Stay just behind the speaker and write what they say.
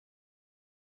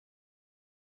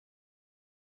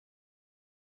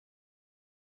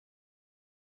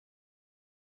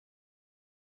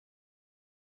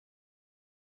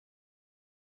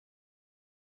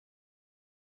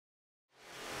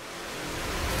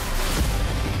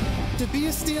To be a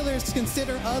Steeler is to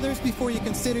consider others before you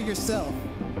consider yourself.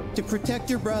 To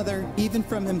protect your brother, even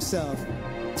from himself.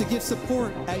 To give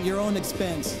support at your own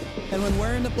expense. And when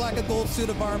wearing the black and gold suit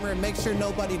of armor, make sure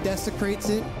nobody desecrates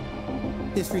it,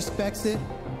 disrespects it.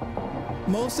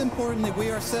 Most importantly,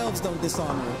 we ourselves don't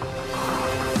dishonor it.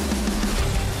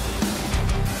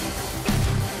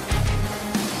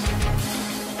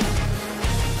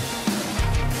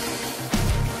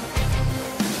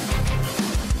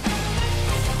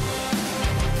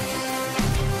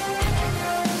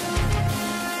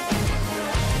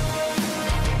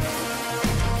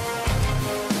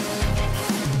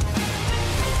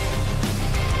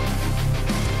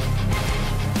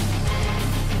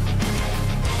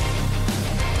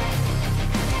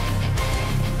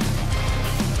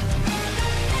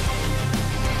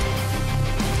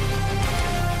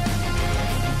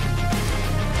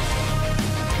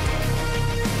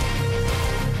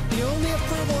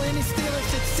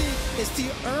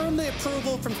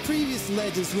 From previous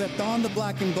legends who have donned the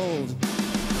black and gold.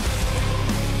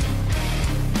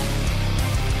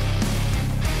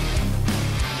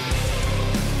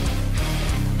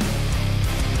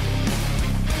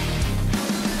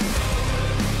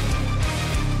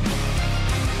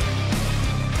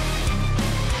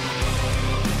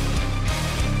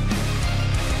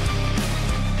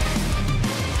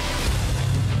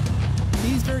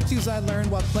 These virtues I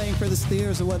learned while playing for the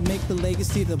Steelers are what make the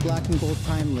legacy of the black and gold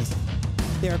timeless.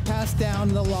 They are passed down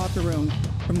in the locker room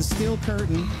from the steel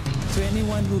curtain to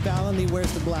anyone who valiantly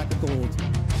wears the black and gold.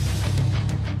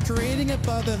 Creating a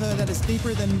brotherhood that is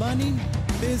deeper than money,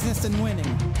 business, and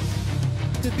winning.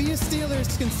 To be a Steeler is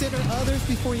to consider others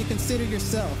before you consider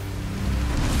yourself.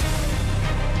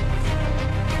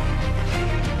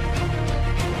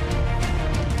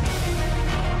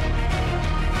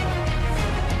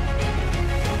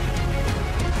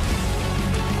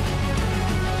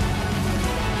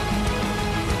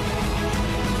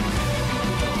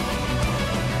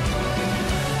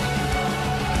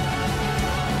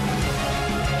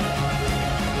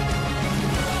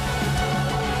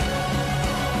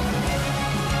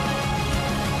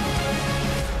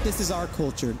 This is our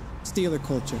culture, Steeler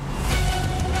culture.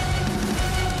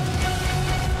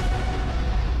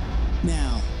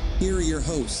 Now, here are your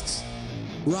hosts,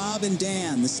 Rob and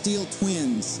Dan, the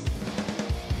SteelTwins.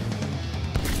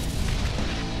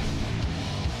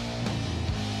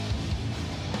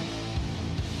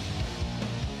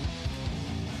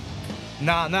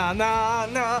 Na na na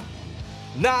na,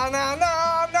 na na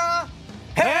na na.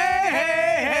 Hey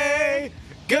hey hey,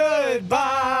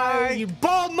 goodbye, you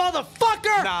bald motherfucker.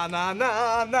 Na na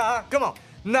na na, come on.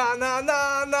 Na na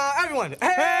na na, everyone.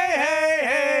 Hey hey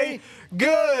hey,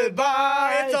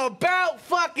 goodbye. It's about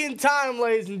fucking time,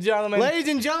 ladies and gentlemen. Ladies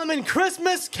and gentlemen,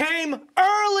 Christmas came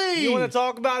early. You want to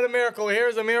talk about a miracle?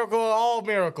 Here's a miracle of all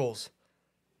miracles.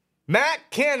 Matt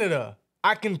Canada,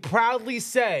 I can proudly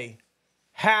say,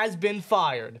 has been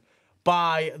fired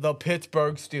by the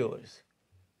Pittsburgh Steelers.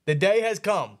 The day has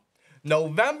come.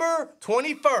 November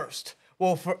 21st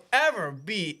will forever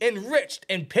be enriched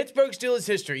in Pittsburgh Steelers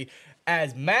history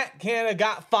as Matt Canada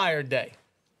got fired day.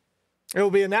 It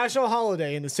will be a national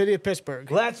holiday in the city of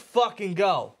Pittsburgh. Let's fucking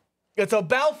go. It's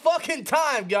about fucking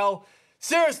time, yo.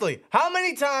 Seriously, how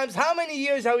many times, how many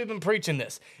years have we been preaching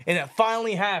this? And it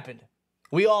finally happened.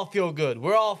 We all feel good.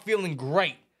 We're all feeling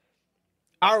great.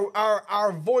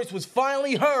 Our voice was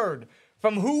finally heard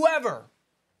from whoever.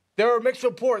 There were mixed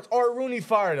reports. Art Rooney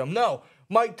fired him. No,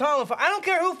 Mike Tomlin fired him. I don't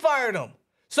care who fired him.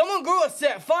 Someone grew a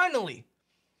set, finally.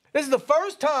 This is the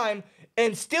first time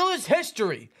in Steelers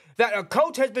history that a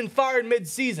coach has been fired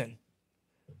mid-season.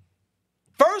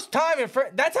 First time in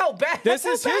that's how bad this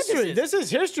is history. This is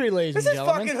history, ladies and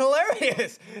gentlemen. This is fucking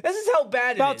hilarious. This is how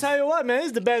bad it is. I'll tell you what, man. This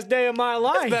is the best day of my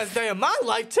life. It's the best day of my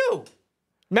life, too.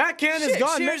 Matt Canada's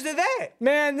gone. Cheers to that.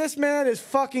 Man, this man is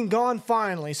fucking gone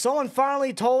finally. Someone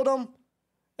finally told him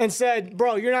and said,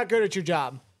 bro, you're not good at your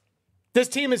job. This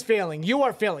team is failing. You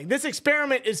are failing. This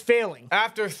experiment is failing.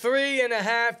 After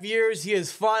 3.5 years, he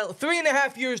is finally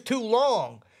 3.5 years too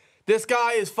long. This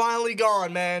guy is finally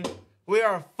gone, man. We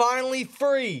are finally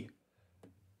free.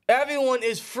 Everyone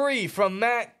is free from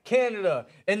Matt Canada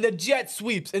and the jet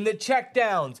sweeps and the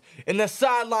checkdowns and the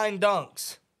sideline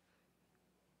dunks.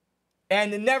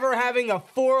 And never having a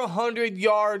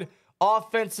 400-yard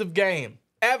offensive game.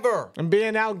 Ever. And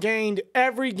being outgained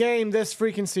every game this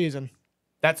freaking season.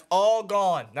 That's all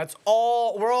gone. That's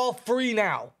all. We're all free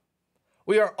now.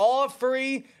 We are all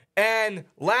free. And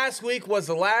last week was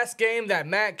the last game that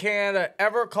Matt Canada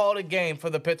ever called a game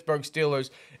for the Pittsburgh Steelers.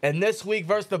 And this week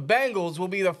versus the Bengals will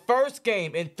be the first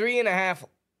game in 3.5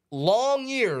 long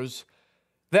years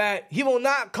that he will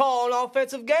not call an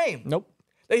offensive game. Nope.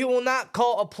 That he will not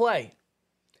call a play.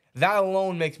 That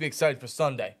alone makes me excited for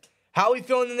Sunday. How we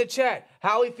feeling in the chat?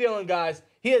 How we feeling, guys?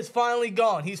 He is finally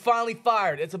gone. He's finally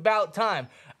fired. It's about time.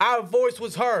 Our voice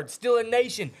was heard. Steelers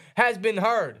Nation has been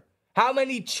heard. How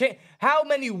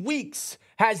many weeks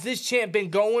has this chant been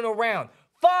going around?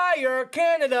 Fire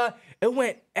Canada. It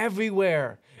went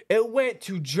everywhere. It went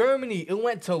to Germany. It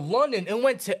went to London. It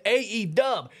went to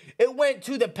AEW. It went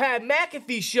to the Pat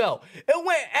McAfee show. It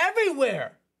went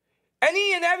everywhere.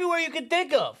 Any and everywhere you could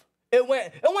think of. It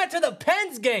went to the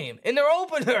Pens game in their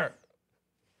opener.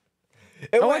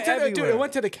 It went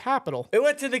to the Capitol. It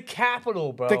went to the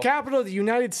Capitol, bro. The capital of the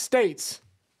United States.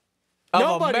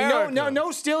 Nobody, no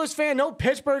Steelers fan, no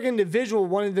Pittsburgh individual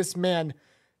wanted this man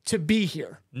to be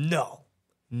here. No.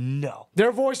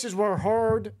 Their voices were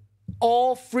heard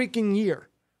all freaking year.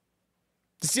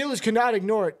 The Steelers could not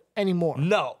ignore it anymore.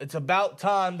 No, it's about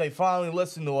time they finally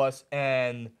listened to us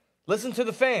and listened to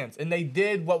the fans, and they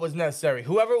did what was necessary.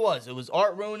 Whoever it was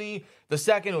Art Rooney, the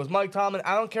second, it was Mike Tomlin.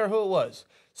 I don't care who it was.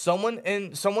 Someone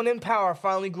in power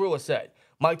finally grew a set.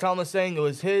 Mike Tomlin saying it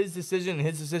was his decision and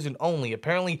his decision only.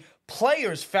 Apparently,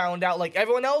 players found out like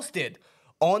everyone else did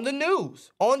on the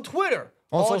news, on Twitter,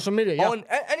 on social media,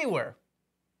 anywhere.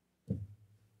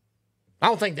 I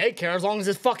don't think they care as long as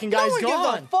this fucking guy's gone. No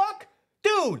one gives a fuck,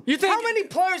 dude. How many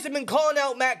players have been calling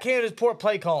out Matt Canada's poor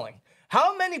play calling?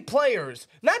 How many players,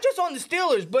 not just on the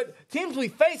Steelers, but teams we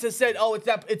face, have said, "Oh,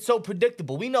 it's so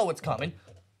predictable. We know what's coming.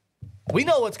 We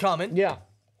know what's coming." Yeah.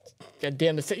 God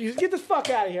damn it. You get the fuck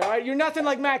out of here, all right? You're nothing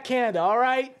like Matt Canada, all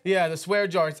right? Yeah, the swear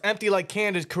jar. It's empty like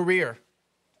Canada's career.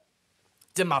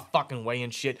 It's in my fucking way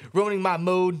and shit. Ruining my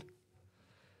mood.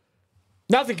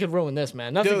 Nothing could ruin this,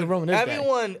 man. Nothing could ruin this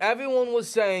guy. Everyone was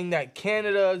saying that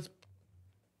Canada's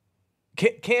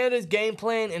game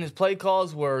plan and his play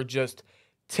calls were just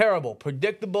terrible,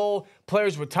 predictable.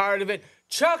 Players were tired of it.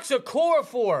 Chuck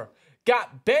Okorafor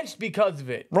got benched because of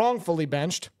it. Wrongfully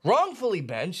benched.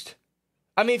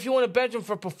 I mean, if you want to bench him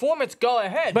for performance, go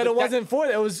ahead. But it wasn't for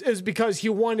that. It was because he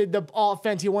wanted the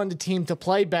offense. He wanted the team to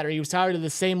play better. He was tired of the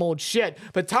same old shit.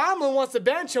 But Tomlin wants to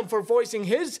bench him for voicing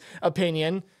his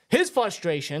opinion, his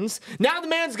frustrations. Now the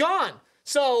man's gone.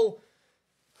 So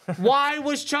why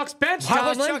was Chuck's bench, Tomlin?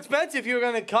 Why was Chuck's bench if you were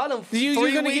going to cut him you're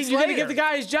 3 gonna weeks You're later? going to give the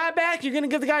guy his job back? You're going to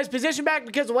give the guy his position back?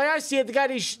 Because the way I see it, the guy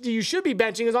that you should be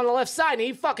benching is on the left side, and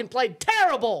he fucking played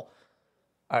terrible.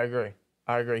 I agree.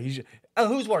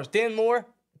 Who's worse, Dan Moore,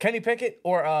 Kenny Pickett,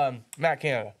 or Matt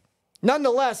Canada?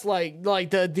 Nonetheless, like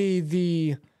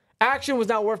the action was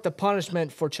not worth the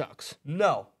punishment for Chuck's.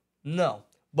 No.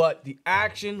 But the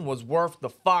action was worth the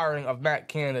firing of Matt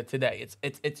Canada today.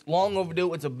 It's long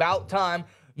overdue. It's about time.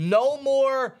 No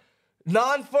more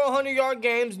non-400-yard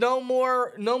games. No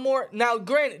more. Now,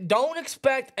 granted, don't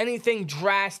expect anything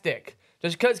drastic.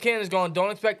 Just because Canada's gone,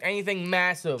 don't expect anything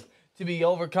massive to be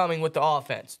overcoming with the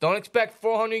offense. Don't expect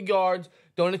 400 yards.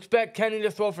 Don't expect Kenny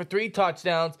to throw for 3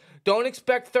 touchdowns. Don't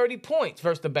expect 30 points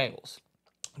versus the Bengals.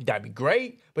 That'd be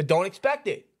great, but don't expect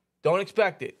it.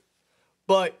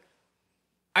 But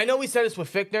I know we said this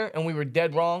with Fichtner, and we were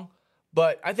dead wrong,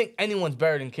 but I think anyone's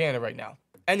better than Canada right now.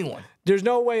 Anyone. There's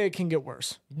no way it can get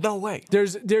worse. No way.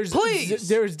 There's Please.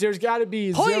 got to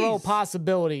be zero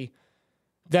possibility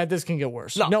that this can get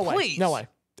worse. No way.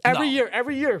 Every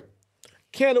year,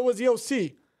 Canada was the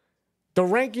OC. The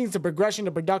rankings, the progression,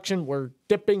 the production were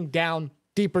dipping down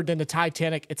deeper than the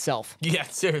Titanic itself. Yeah,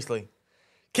 seriously.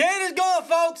 Canada's gone,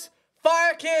 folks.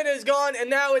 Fire Canada's gone, and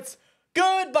now it's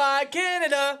goodbye,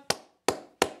 Canada.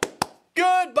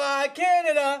 Goodbye,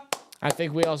 Canada. I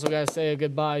think we also got to say a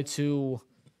goodbye to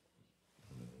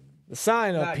the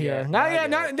sign up here.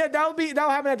 That'll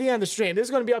happen at the end of the stream. This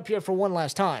is going to be up here for one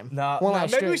last time.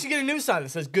 Maybe we should get a new sign that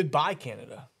says goodbye,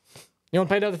 Canada. You want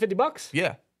to pay another $50?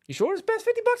 Yeah. You sure? It's the best $50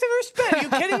 I've ever spent. Are you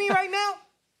kidding me right now?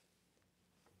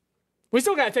 We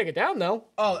still got to take it down, though.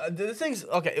 Oh, this thing's...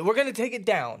 Okay, we're going to take it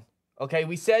down. Okay,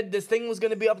 we said this thing was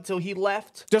going to be up until he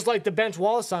left. Just like the bench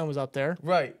Wallace sign was up there.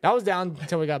 Right. That was down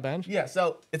until we got benched. Yeah,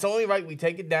 so it's only right we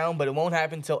take it down, but it won't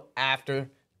happen until after,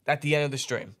 at the end of the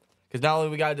stream. Because not only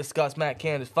we got to discuss Matt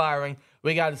Canada's firing,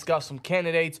 we got to discuss some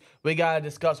candidates, we got to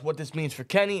discuss what this means for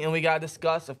Kenny, and we got to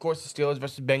discuss, of course, the Steelers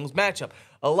versus Bengals matchup.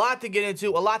 A lot to get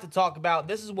into, a lot to talk about.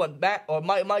 This is what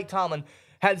Mike Tomlin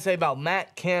had to say about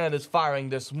Matt Canada's firing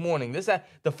this morning.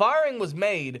 The firing was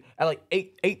made at like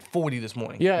 8:40 this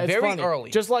morning. Yeah, it's very funny. early.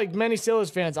 Just like many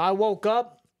Steelers fans, I woke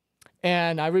up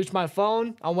and I reached my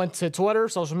phone. I went to Twitter,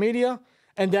 social media,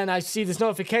 and then I see this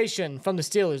notification from the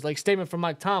Steelers, like statement from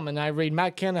Mike Tomlin. And I read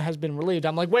Matt Canada has been relieved.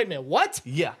 I'm like, wait a minute, what?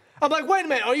 Yeah. I'm like, wait a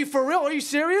minute, are you for real? Are you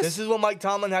serious? This is what Mike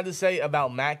Tomlin had to say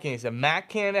about Matt Canada. He said, Matt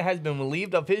Canada has been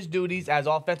relieved of his duties as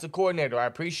offensive coordinator. I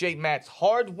appreciate Matt's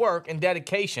hard work and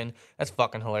dedication. That's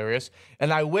fucking hilarious.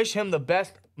 And I wish him the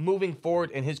best moving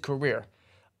forward in his career.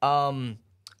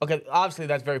 Okay, obviously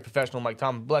that's very professional, Mike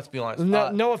Tomlin, but let's be honest.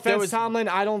 No offense, Tomlin.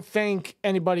 I don't think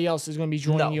anybody else is going to be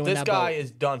joining you in that this guy boat.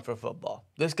 is done for football.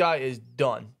 This guy is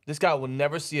done. This guy will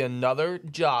never see another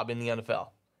job in the NFL.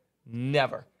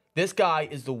 Never. This guy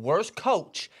is the worst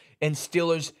coach in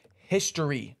Steelers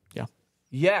history. Yeah.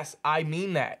 Yes, I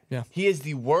mean that. Yeah. He is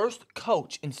the worst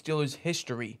coach in Steelers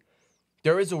history.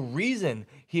 There is a reason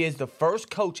he is the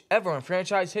first coach ever in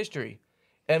franchise history.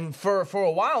 And for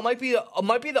a while, might be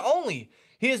the only.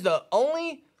 He is the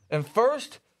only and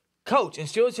first coach in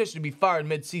Steelers history to be fired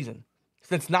mid-season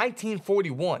since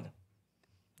 1941.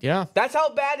 Yeah. That's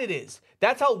how bad it is.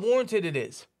 That's how warranted it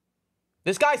is.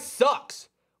 This guy sucks.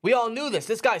 We all knew this.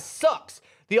 This guy sucks.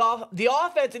 The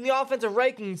offense and the offensive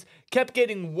rankings kept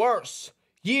getting worse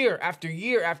year after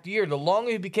year after year. The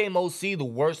longer he became OC, the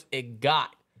worse it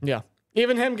got. Yeah.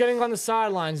 Even him getting on the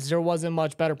sidelines, there wasn't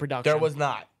much better production. There was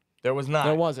not. There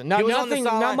wasn't.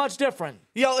 Not much different.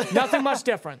 Yo, nothing much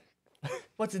different.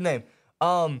 What's his name?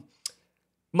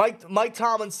 Mike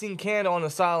Tomlin seen Canada on the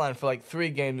sideline for like 3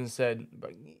 games and said,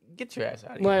 "Get your ass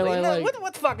out of here."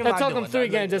 What the fuck am I doing? It took him 3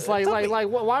 games. It's like,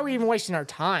 why are we even wasting our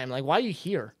time? Like, why are you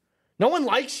here? No one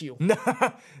likes you.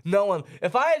 No one.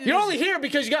 If I had You're only here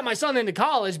because you got my son into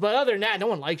college, but other than that, no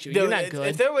one likes you. You're not good.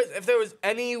 If there was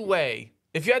any way,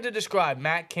 if you had to describe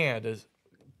Matt Canada's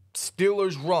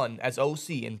Steelers run as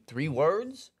OC in 3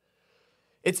 words,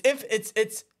 it's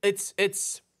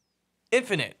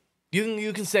infinite.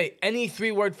 You can say any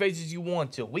 3-word phrases you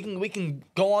want to. We can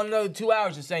go on another 2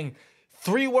 hours just saying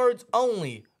 3 words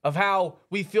only of how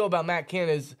we feel about Matt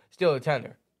Canada's Steeler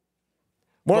tender.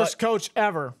 Worst coach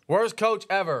ever. Worst coach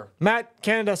ever. Matt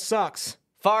Canada sucks.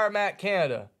 Fire Matt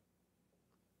Canada.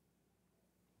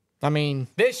 I mean,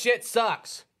 this shit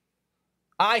sucks.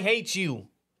 I hate you.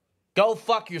 Go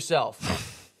fuck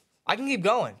yourself. I can keep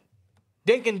going.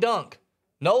 Dink and dunk.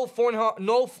 No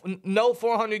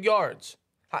 400 yards.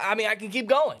 I mean, I can keep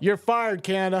going. You're fired,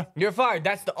 Canada. You're fired.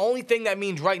 That's the only thing that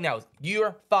means right now.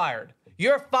 You're fired.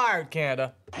 You're fired,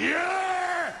 Canada.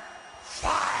 You're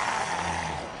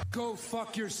fired. Go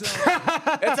fuck yourself.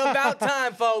 It's about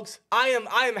time, folks. I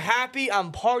am happy.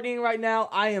 I'm partying right now.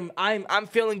 I'm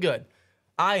feeling good.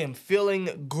 I am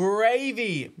feeling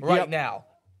gravy right now.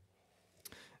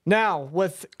 Now,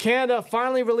 with Canada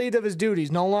finally relieved of his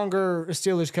duties, no longer a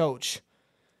Steelers coach,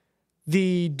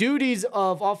 the duties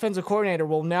of offensive coordinator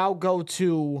will now go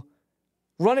to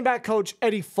running back coach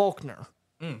Eddie Faulkner.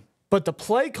 But the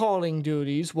play calling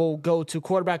duties will go to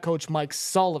quarterback coach Mike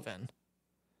Sullivan.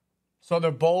 So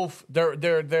they're both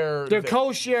they're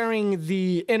co-sharing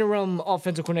the interim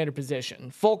offensive coordinator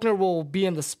position. Faulkner will be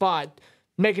in the spot,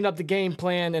 making up the game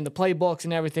plan and the playbooks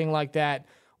and everything like that,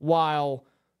 while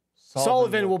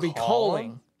Sullivan will be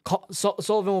calling.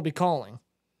 Sullivan will be calling.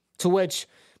 To which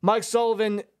Mike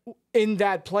Sullivan, in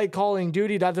that play calling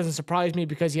duty, that doesn't surprise me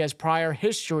because he has prior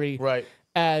history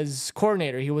as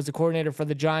coordinator. He was the coordinator for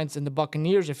the Giants and the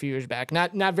Buccaneers a few years back.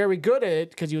 Not very good at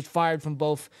it because he was fired from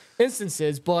both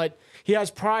instances, but he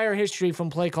has prior history from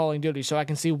play calling duty, so I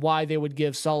can see why they would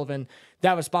give Sullivan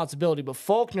that responsibility. But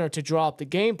Faulkner to draw up the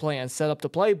game plan, set up the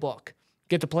playbook,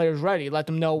 get the players ready, let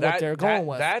them know what they're going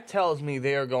with. That tells me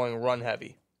they are going run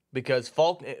heavy because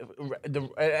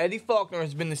Eddie Faulkner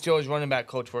has been the Steelers running back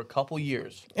coach for a couple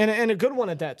years. And a good one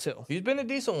at that, too. He's been a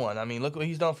decent one. I mean, look what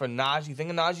he's done for Najee. Think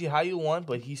of Najee how you want,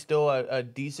 but he's still a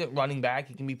decent running back.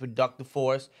 He can be productive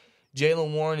for us.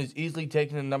 Jaylen Warren is easily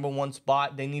taking the #1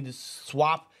 spot. They need to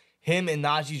swap him and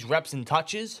Najee's reps and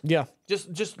touches. Yeah.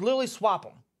 Just literally swap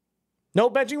them. No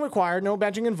benching required, no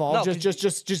benching involved. No,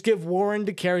 just give Warren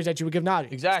the carries that you would give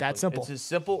Najee. Exactly. It's that simple. It's as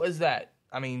simple as that.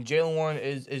 I mean, Jaylen Warren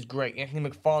is great. Anthony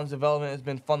McFarland's development has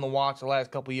been fun to watch the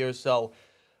last couple years. So,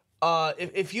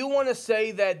 if you want to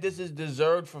say that this is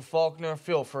deserved for Faulkner,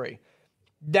 feel free.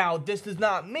 Now, this does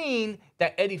not mean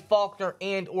that Eddie Faulkner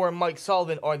and or Mike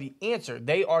Sullivan are the answer.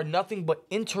 They are nothing but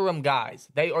interim guys.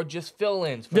 They are just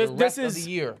fill-ins for the rest of the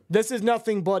year. This is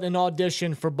nothing but an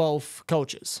audition for both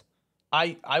coaches.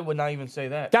 I would not even say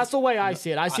that. That's the way I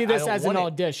see it. I see this as an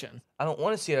audition. I don't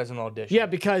want to see it as an audition. Yeah,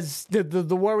 because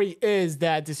the worry is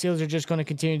that the Steelers are just going to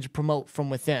continue to promote from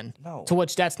within. No. To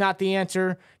which that's not the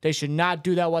answer. They should not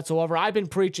do that whatsoever. I've been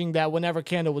preaching that whenever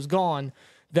Canada was gone,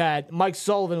 that Mike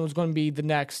Sullivan was going to be the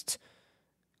next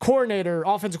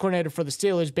offensive coordinator for the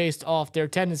Steelers based off their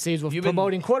tendencies with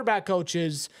promoting quarterback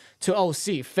coaches to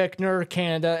OC. Fickner,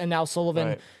 Canada, and now Sullivan.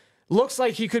 Right. looks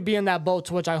like he could be in that boat,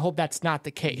 to which I hope that's not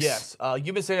the case. Yes,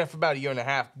 you've been saying that for about a year and a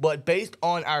half, but based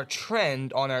on our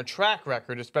trend, on our track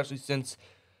record, especially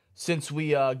since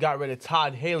we got rid of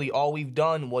Todd Haley, all we've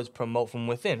done was promote from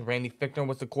within. Randy Fichtner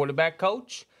was the quarterback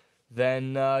coach.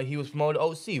 Then he was promoted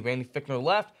OC. Randy Fichtner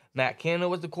left. Matt Canada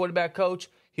was the quarterback coach.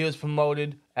 He was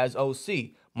promoted as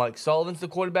OC. Mike Sullivan's the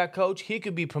quarterback coach. He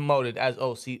could be promoted as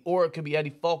OC, or it could be Eddie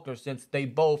Faulkner, since they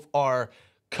both are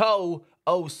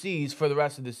co-OCs for the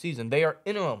rest of the season. They are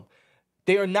interim.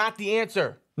 They are not the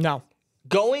answer. No.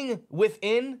 Going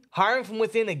within, hiring from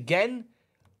within again,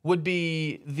 would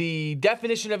be the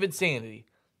definition of insanity.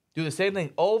 Do the same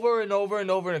thing over and over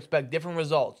and over and expect different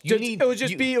results.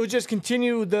 It would just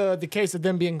continue the case of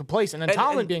them being complacent and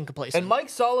Tomlin being complacent. And Mike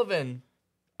Sullivan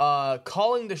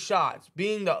calling the shots,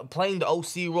 playing the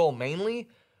OC role mainly.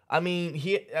 I mean,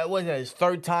 he was his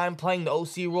third time playing the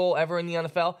OC role ever in the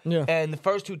NFL. Yeah. And the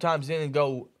first 2 times didn't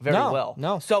go very well.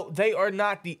 No. So they are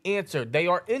not the answer. They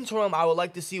are interim. I would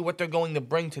like to see what they're going to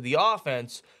bring to the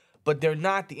offense, but they're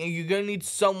not the. You're going to need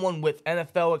someone with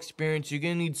NFL experience. You're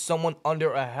going to need someone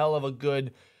under a hell of a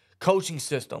good coaching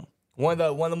system. One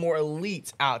of the more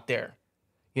elites out there,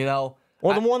 you know.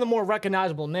 Or one of the more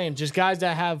recognizable names, just guys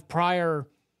that have prior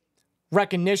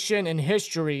recognition and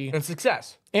history and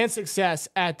success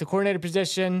at the coordinator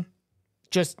position,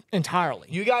 just entirely.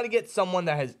 You got to get someone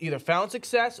that has either found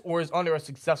success or is under a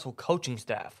successful coaching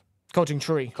staff. Coaching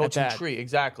tree,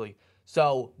 exactly.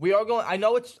 So we are going. I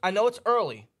know it's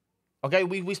early. Okay,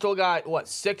 we still got what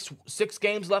six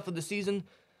games left of the season,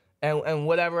 and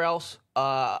whatever else.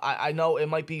 I know it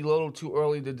might be a little too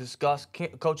early to discuss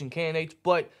coaching candidates,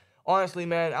 but honestly,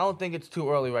 man, I don't think it's too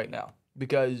early right now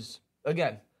because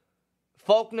again,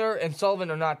 Faulkner and Sullivan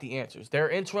are not the answers. They're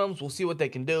interims. We'll see what they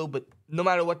can do, but no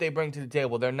matter what they bring to the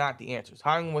table, they're not the answers.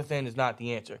 Hiring within is not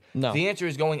the answer. No. The answer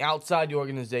is going outside the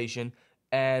organization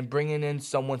and bringing in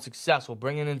someone successful,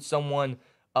 bringing in someone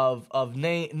of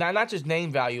name, not just name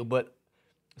value, but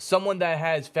someone that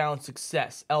has found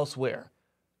success elsewhere.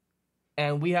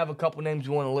 And we have a couple names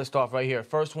we want to list off right here.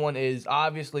 First one is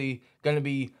obviously going to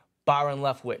be Byron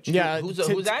Leftwich,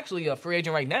 who's actually a free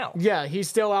agent right now. Yeah, he's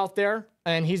still out there,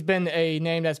 and he's been a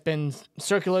name that's been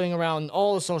circulating around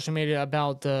all of social media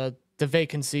about the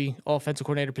vacancy offensive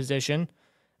coordinator position.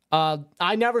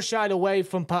 I never shied away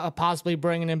from possibly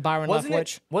bringing in Byron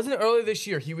Leftwich. Wasn't it earlier this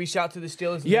year he reached out to the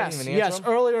Steelers? Yes.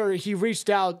 Earlier he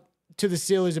reached out to the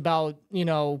Steelers about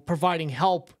providing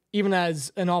help, even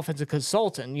as an offensive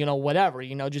consultant, whatever,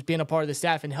 just being a part of the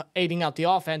staff and aiding out the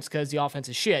offense because the offense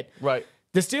is shit. Right.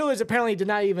 The Steelers apparently did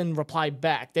not even reply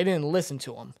back. They didn't listen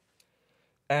to him.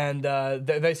 And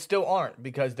they still aren't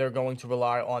because they're going to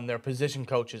rely on their position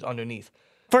coaches underneath.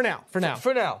 For now.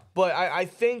 But I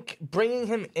think bringing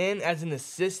him in as an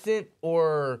assistant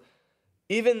or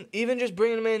even just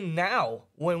bringing him in now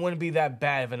wouldn't be that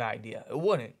bad of an idea. It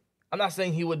wouldn't. I'm not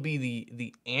saying he would be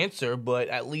the answer, but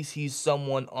at least he's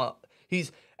someone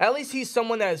he's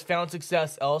someone that has found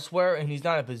success elsewhere, and he's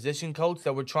not a position coach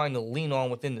that we're trying to lean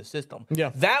on within the system.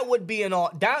 Yeah, that would be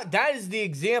that is the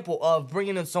example of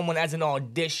bringing in someone as an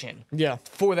audition. Yeah.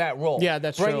 For that role. Yeah,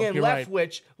 that's Bring true. in You're Leftwich,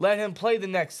 right. let him play the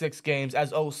next 6 games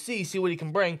as OC, see what he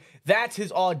can bring. That's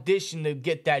his audition to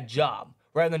get that job,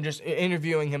 rather than just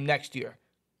interviewing him next year.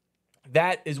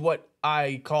 That is what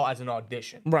I call as an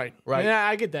audition. Right. Yeah,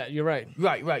 I get that. You're right.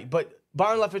 Right. But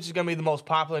Byron Leftwich is going to be the most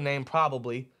popular name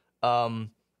probably.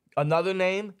 Another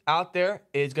name out there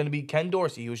is going to be Ken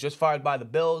Dorsey. He was just fired by the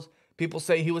Bills. People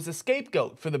say he was a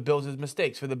scapegoat for the Bills'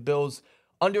 mistakes, for the Bills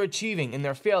underachieving in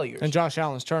their failures. And Josh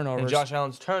Allen's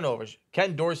turnovers.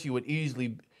 Ken Dorsey would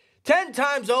easily, 10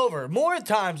 times over, more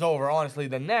times over, honestly,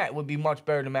 than that, would be much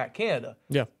better than Matt Canada.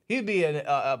 Yeah. He'd be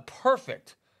a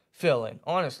perfect fill-in,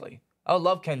 honestly. I would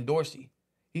love Ken Dorsey.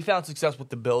 He found success with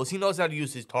the Bills. He knows how to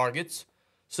use his targets.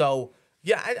 So,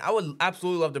 yeah, I would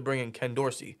absolutely love to bring in Ken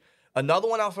Dorsey. Another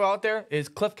one I'll throw out there is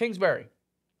Cliff Kingsbury.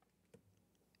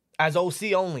 As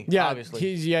OC only,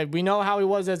 obviously. We know how he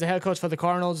was as a head coach for the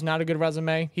Cardinals. Not a good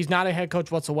resume. He's not a head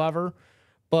coach whatsoever.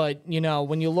 But,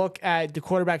 when you look at the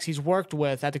quarterbacks he's worked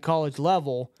with at the college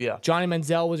level, Johnny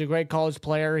Manziel was a great college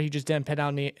player. He just didn't pan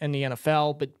out in the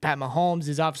NFL. But Pat Mahomes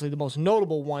is obviously the most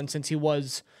notable one since he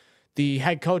was the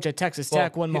head coach at Texas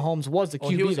Tech when Mahomes was the QB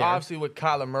there. He was obviously with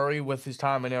Kyler Murray with his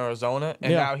time in Arizona,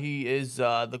 and now he is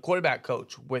the quarterback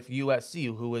coach with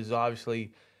USC, who is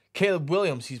obviously Caleb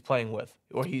Williams he's playing with,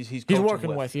 or he's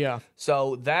working with.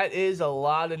 So that is a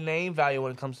lot of name value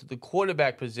when it comes to the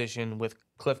quarterback position with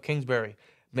Cliff Kingsbury.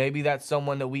 Maybe that's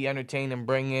someone that we entertain and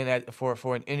bring in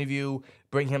for an interview,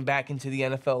 bring him back into the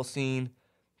NFL scene.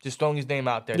 Just throwing his name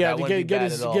out there. Yeah, to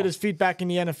get his feet back in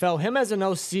the NFL. Him as an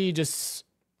OC just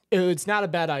it's not a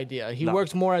bad idea. He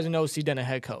works more as an OC than a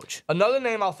head coach. Another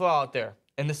name I'll throw out there,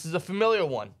 and this is a familiar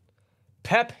one,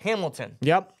 Pep Hamilton.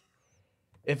 Yep.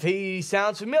 If he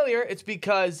sounds familiar, it's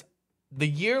because the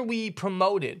year we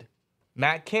promoted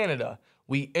Matt Canada,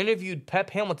 we interviewed Pep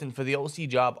Hamilton for the OC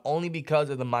job only because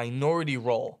of the minority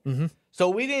role. Mm-hmm. So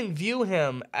we didn't view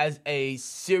him as a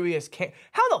serious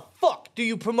How the fuck do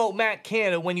you promote Matt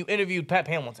Canada when you interviewed Pep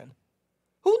Hamilton?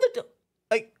 Who the...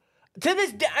 Like, to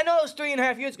this day, I know it was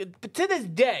 3.5 years ago, but to this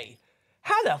day,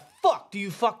 how the fuck do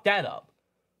you fuck that up?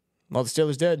 Well, the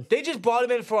Steelers did. They just brought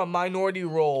him in for a minority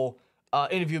role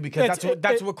interview because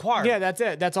that's required. Yeah, that's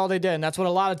it. That's all they did, and that's what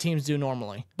a lot of teams do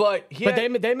normally. But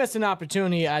they missed an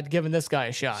opportunity at giving this guy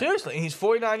a shot. Seriously, he's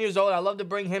 49 years old. I'd love to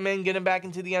bring him in, get him back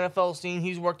into the NFL scene.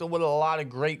 He's worked with a lot of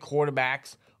great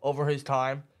quarterbacks over his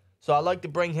time. So I'd like to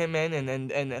bring him in,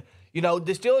 and you know,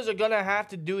 the Steelers are gonna have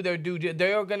to do their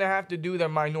they are gonna have to do their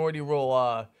minority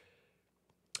role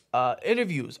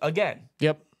interviews again.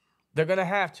 Yep. They're gonna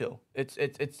have to. It's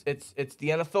the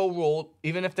NFL rule.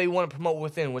 Even if they want to promote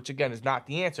within, which again is not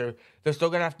the answer, they're still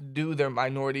gonna have to do their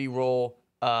minority role,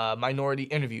 minority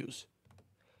interviews.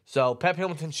 So Pep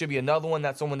Hamilton should be another one.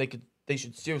 That's someone they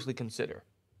should seriously consider.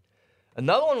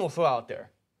 Another one we'll throw out there.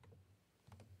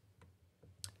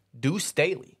 Deuce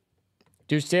Staley.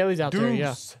 Deuce Staley's out there.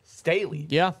 Yeah. Staley.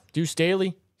 Yeah. Deuce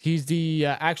Staley. He's the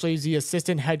he's the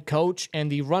assistant head coach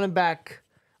and the running back.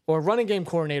 Or running game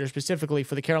coordinator specifically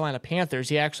for the Carolina Panthers.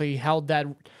 He actually held that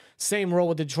same role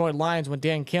with the Detroit Lions when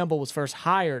Dan Campbell was first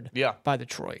hired by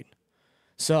Detroit.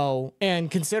 So,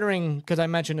 and considering, because I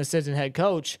mentioned assistant head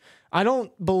coach, I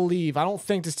don't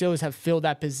think the Steelers have filled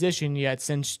that position yet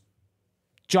since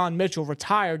John Mitchell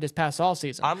retired this past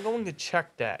offseason. I'm going to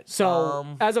check that. So,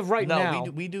 as of right now...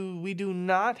 we do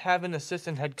not have an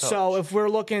assistant head coach. So, if we're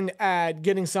looking at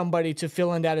getting somebody to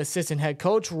fill in that assistant head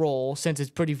coach role, since it's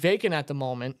pretty vacant at the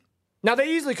moment... Now,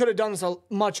 they easily could have done this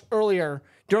much earlier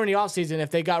during the offseason if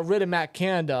they got rid of Matt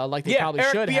Canada, like they probably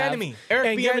should have.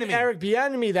 Eric given Eric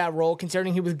Bieniemy that role,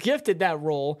 considering he was gifted that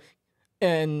role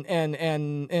in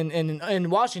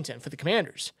Washington for the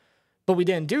Commanders. But we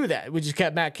didn't do that. We just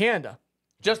kept Matt Canada.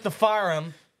 Just to fire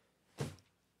him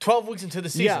 12 weeks into the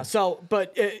season. Yeah, so,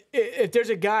 but if there's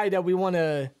a guy that we want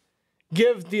to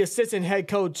give the assistant head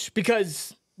coach,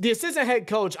 because the assistant head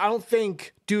coach, I don't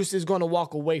think Deuce is going to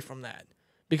walk away from that.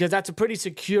 Because that's a pretty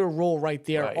secure role right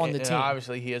there on the team.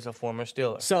 Obviously, he is a former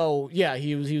Steeler. So, yeah,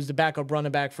 he was the backup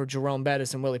running back for Jerome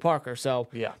Bettis and Willie Parker. So,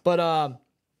 yeah. But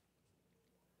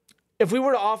if we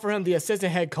were to offer him the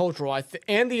assistant head coach role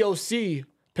and the OC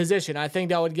position, I think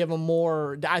that would give him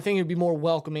more. I think he'd be more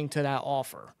welcoming to that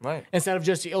offer, right? Instead of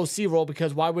just the OC role,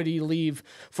 because why would he leave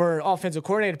for an offensive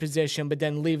coordinator position, but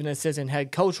then leave an assistant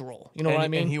head coach role? You know what I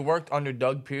mean? And he worked under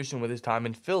Doug Pearson with his time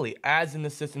in Philly as an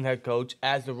assistant head coach,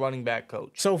 as the running back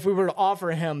coach. So if we were to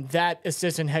offer him that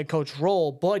assistant head coach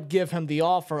role, but give him the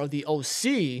offer of the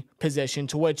OC position,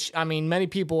 to which, I mean, many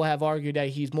people have argued that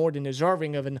he's more than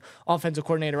deserving of an offensive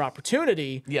coordinator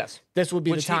opportunity. Yes, this would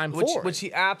be the time for it. Which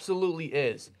he absolutely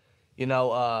is. You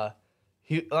know,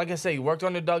 he, like I say, he worked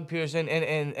under Doug Pearson,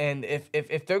 and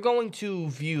if they're going to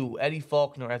view Eddie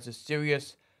Faulkner as a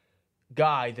serious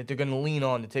guy that they're going to lean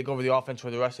on to take over the offense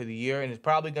for the rest of the year, and it's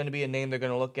probably going to be a name they're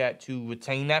going to look at to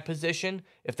retain that position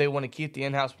if they want to keep the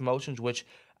in-house promotions, which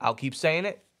I'll keep saying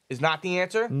it is not the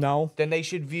answer. No. Then they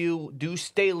should view Deuce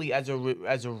Staley as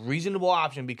a reasonable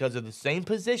option because of the same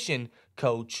position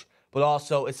coach, but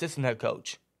also assistant head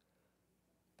coach.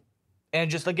 And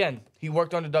just, again, he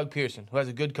worked under Doug Pearson, who has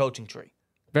a good coaching tree.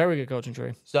 Very good coaching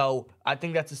tree. So I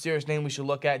think that's a serious name we should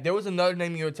look at. There was another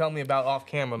name you were telling me about off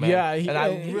camera, man. Yeah. And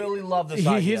I really love this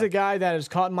idea. He's a guy that has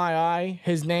caught my eye.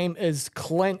 His name is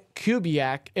Clint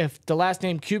Kubiak. If the last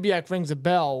name Kubiak rings a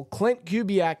bell, Clint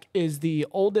Kubiak is the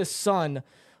oldest son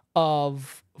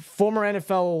of former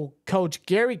NFL coach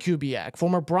Gary Kubiak,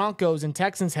 former Broncos and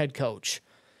Texans head coach.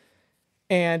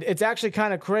 And it's actually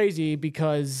kind of crazy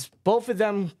because both of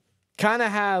them kind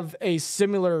of have a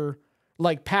similar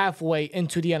pathway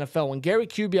into the NFL. When Gary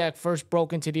Kubiak first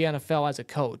broke into the NFL as a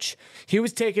coach, he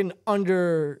was taken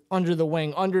under the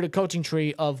wing, under the coaching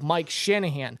tree of Mike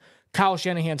Shanahan, Kyle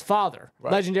Shanahan's father.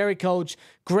 Right. Legendary coach,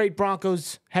 great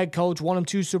Broncos head coach, won him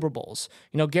 2 Super Bowls.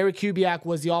 You know, Gary Kubiak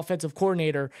was the offensive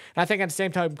coordinator, and I think at the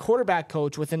same time quarterback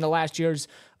coach within the last years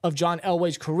of John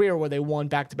Elway's career, where they won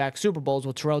back-to-back Super Bowls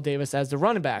with Terrell Davis as the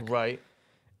running back. Right.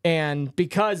 And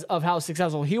because of how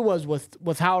successful he was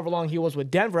with however long he was with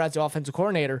Denver as the offensive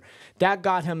coordinator, that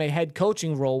got him a head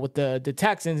coaching role with the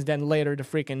Texans, then later the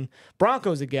freaking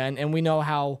Broncos again. And we know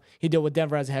how he did with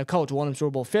Denver as a head coach, won him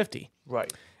Super Bowl 50.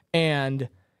 Right. And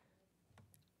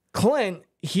Clint,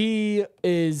 he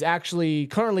is actually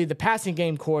currently the passing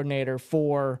game coordinator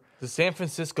for the San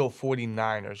Francisco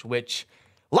 49ers, which,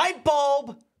 light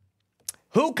bulb,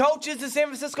 who coaches the San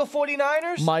Francisco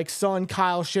 49ers? Mike's son,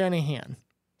 Kyle Shanahan.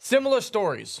 Similar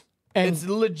stories. And it's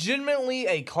legitimately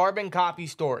a carbon copy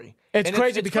story. It's and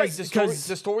crazy it's because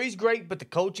the story's great, but the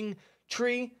coaching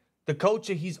tree, the coach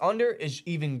that he's under is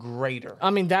even greater.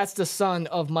 I mean, that's the son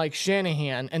of Mike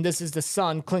Shanahan, and this is the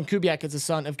son, Clint Kubiak is the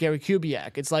son of Gary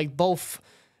Kubiak. It's like both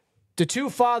the two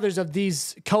fathers of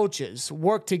these coaches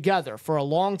worked together for a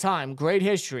long time, great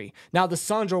history. Now the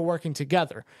sons are working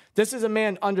together. This is a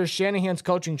man under Shanahan's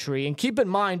coaching tree, and keep in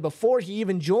mind, before he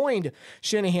even joined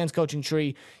Shanahan's coaching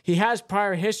tree, he has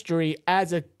prior history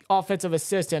as a offensive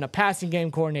assistant, a passing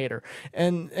game coordinator,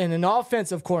 and an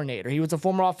offensive coordinator. He was a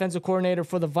former offensive coordinator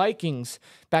for the Vikings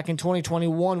back in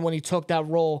 2021 when he took that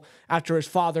role after his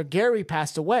father, Gary,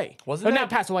 passed away. Not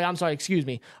passed away, I'm sorry, excuse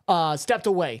me. Stepped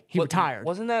away. He retired.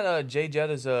 Wasn't that Jay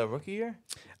Jetta's rookie year?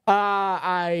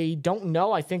 I don't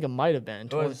know. I think it might have been.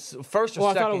 It was first or second year.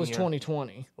 I thought it was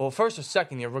 2020. Well, first or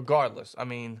second year, regardless. I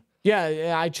mean...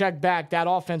 Yeah, I checked back. That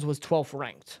offense was 12th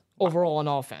ranked. Overall in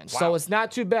offense. Wow. So it's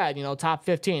not too bad, top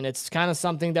 15. It's kind of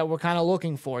something that we're kind of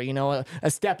looking for,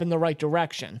 a step in the right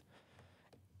direction.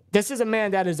 This is a man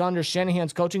that is under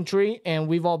Shanahan's coaching tree, and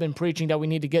we've all been preaching that we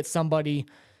need to get somebody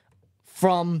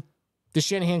from the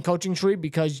Shanahan coaching tree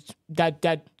because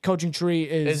that coaching tree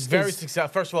is very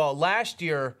successful. First of all, last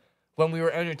year when we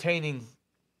were entertaining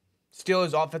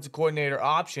Steelers offensive coordinator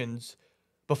options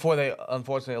before they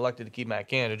unfortunately elected to keep Matt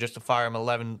Canada just to fire him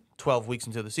 11, 12 weeks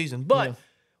into the season. But... yeah.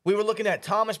 We were looking at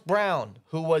Thomas Brown,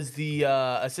 who was the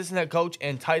assistant head coach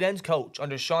and tight ends coach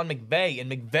under Sean McVay.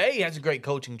 And McVay has a great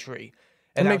coaching tree.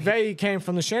 And McVay came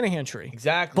from the Shanahan tree.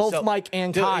 Exactly. Both Mike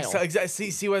and Kyle.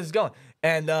 See where this is going.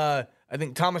 And I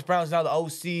think Thomas Brown's now the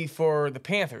OC for the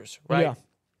Panthers, right? Yeah.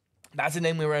 That's the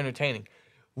name we were entertaining.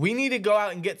 We need to go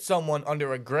out and get someone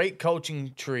under a great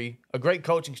coaching tree, a great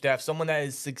coaching staff, someone that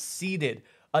has succeeded,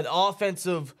 an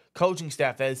offensive coaching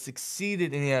staff that has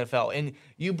succeeded in the NFL. And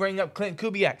you bring up Clint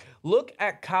Kubiak. Look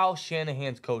at Kyle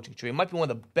Shanahan's coaching tree. It might be one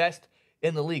of the best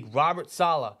in the league. Robert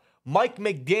Saleh, Mike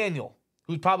McDaniel,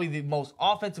 who's probably the most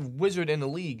offensive wizard in the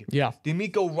league. Yeah.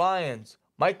 DeMeco Ryans,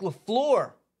 Mike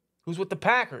LaFleur, who's with the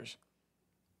Packers,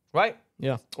 right?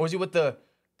 Yeah. Or is he with the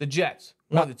Jets?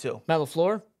 One of the two. Matt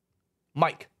LaFleur?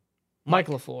 Mike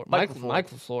LaFleur. Mike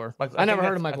LaFleur. I never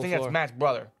heard of Mike LaFleur. I think that's Matt's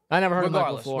brother. I never heard of Mike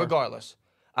LaFleur. Regardless.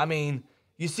 I mean,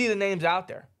 you see the names out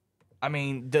there. I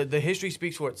mean, the history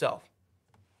speaks for itself.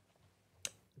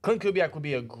 Clint Kubiak would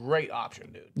be a great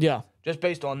option, dude. Yeah. Just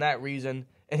based on that reason.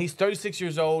 And he's 36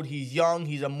 years old. He's young.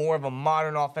 He's more of a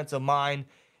modern offensive mind.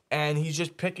 And he's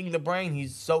just picking the brain.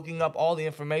 He's soaking up all the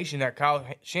information that Kyle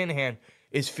Shanahan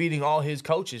is feeding all his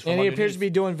coaches from And he underneath. appears to be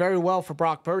doing very well for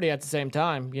Brock Purdy at the same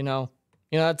time,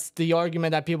 that's the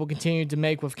argument that people continue to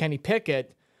make with Kenny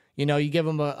Pickett. You give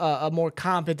him a more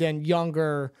competent,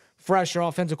 younger, fresher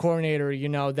offensive coordinator,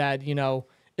 that,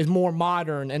 is more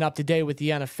modern and up to date with the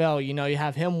NFL. You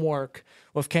have him work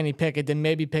with Kenny Pickett, then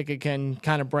maybe Pickett can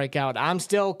kind of break out. I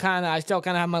still kind of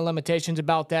have my limitations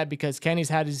about that because Kenny's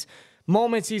had his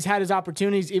moments, he's had his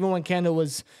opportunities, even when Canada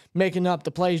was making up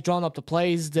the plays, drawing up the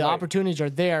plays, the opportunities are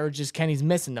there, just Kenny's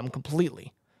missing them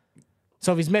completely.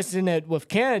 So if he's missing it with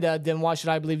Canada, then why should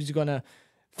I believe he's going to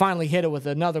finally hit it with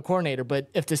another coordinator? But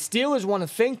if the Steelers want to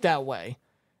think that way,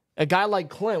 a guy like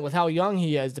Clint, with how young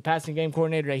he is, the passing game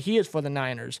coordinator that he is for the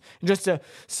Niners, just a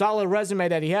solid resume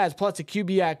that he has, plus a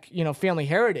Kubiak, family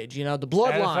heritage, the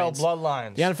bloodlines. NFL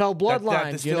bloodlines. The NFL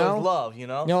bloodlines, that the Steelers love,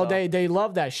 So. They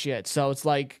love that shit. So it's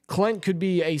like Clint could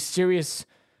be a serious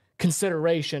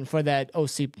consideration for that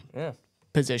OC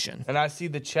position. And I see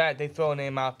the chat, they throw a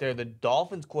name out there, the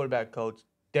Dolphins quarterback coach,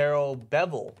 Darrell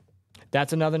Bevell.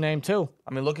 That's another name, too.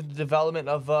 I mean, look at the development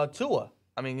of Tua.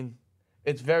 I mean,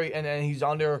 it's very... And he's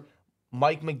under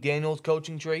Mike McDaniel's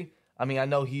coaching tree. I mean, I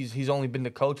know he's only been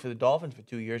the coach for the Dolphins for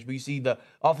 2 years, but you see the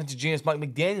offensive genius Mike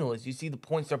McDaniel is. You see the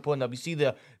points they're putting up. You see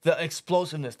the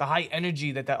explosiveness, the high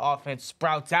energy that offense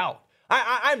sprouts out.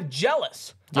 I'm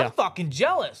jealous. Yeah. I'm fucking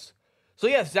jealous. So,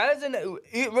 yes, that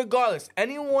is regardless,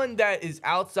 anyone that is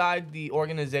outside the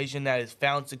organization that has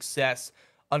found success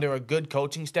under a good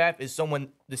coaching staff is someone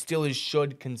the Steelers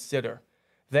should consider.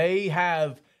 They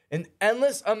have an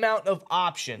endless amount of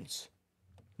options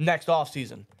next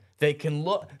offseason. They can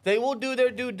look. They will do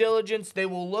their due diligence. They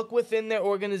will look within their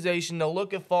organization. They'll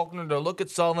look at Faulkner. They'll look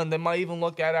at Sullivan. They might even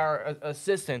look at our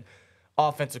assistant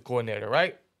offensive coordinator,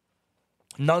 right?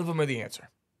 None of them are the answer.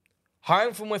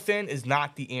 Hiring from within is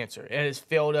not the answer. It has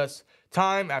failed us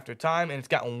time after time, and it's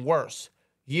gotten worse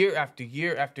year after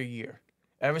year after year.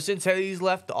 Ever since Teddy's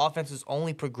left, the offense has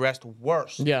only progressed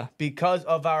worse. Yeah. Because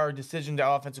of our decision to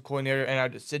offensive coordinator and our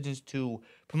decisions to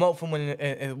promote from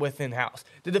within house.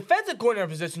 The defensive coordinator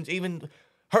position's even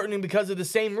hurting because of the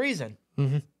same reason.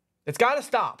 Mm-hmm. It's got to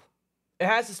stop. It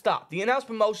has to stop. The in-house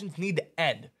promotions need to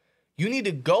end. You need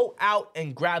to go out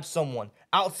and grab someone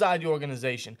outside the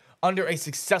organization under a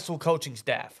successful coaching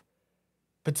staff.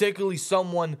 Particularly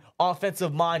someone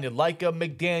offensive-minded like a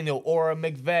McDaniel or a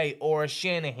McVay or a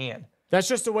Shanahan. That's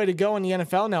just the way to go in the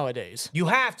NFL nowadays. You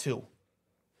have to.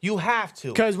 You have to.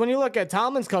 Because when you look at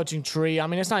Tomlin's coaching tree, I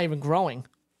mean, it's not even growing.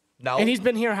 No. And he's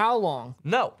been here how long?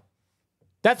 No.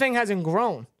 That thing hasn't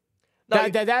grown. No,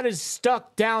 That is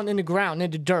stuck down in the ground,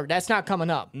 in the dirt. That's not coming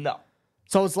up. No.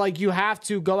 So it's like you have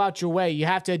to go out your way. You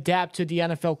have to adapt to the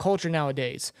NFL culture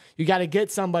nowadays. You got to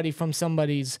get somebody from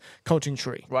somebody's coaching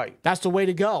tree. Right. That's the way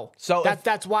to go. So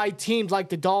that's why teams like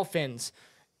the Dolphins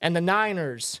and the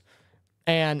Niners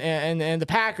and the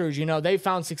Packers, you know, they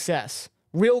found success.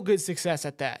 Real good success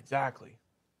at that. Exactly.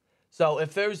 So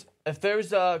if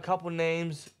there's a couple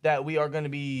names that we are going to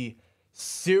be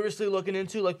seriously looking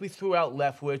into, like we threw out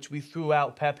Leftwich, we threw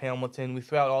out Pep Hamilton, we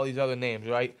threw out all these other names,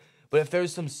 right? But if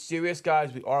there's some serious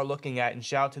guys we are looking at, and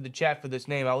shout out to the chat for this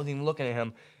name, I wasn't even looking at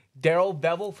him. Darrell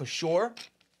Bevel for sure,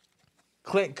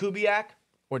 Clint Kubiak,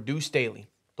 or Deuce Staley.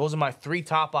 Those are my 3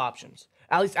 top options,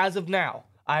 at least as of now.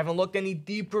 I haven't looked any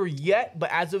deeper yet, but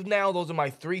as of now, those are my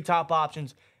 3 top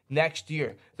options next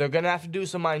year. They're going to have to do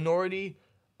some minority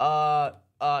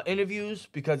interviews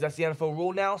because that's the NFL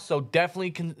rule now. So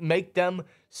definitely can make them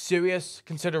serious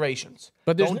considerations.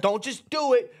 But don't just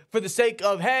do it for the sake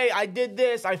of, hey, I did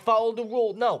this, I followed the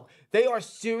rule. No, they are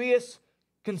serious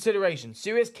considerations,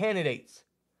 serious candidates.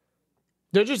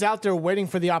 They're just out there waiting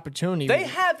for the opportunity. They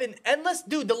have an endless,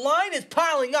 dude, the line is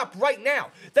piling up right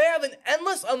now. They have an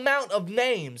endless amount of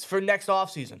names for next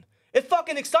offseason. It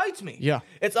fucking excites me. Yeah.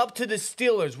 It's up to the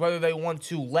Steelers whether they want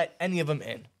to let any of them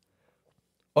in.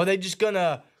 Or they just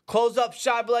gonna close up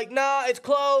shop, be like, nah, it's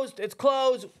closed, it's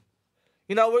closed.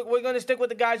 You know, we're gonna stick with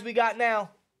the guys we got now.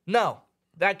 No,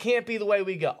 that can't be the way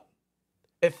we go.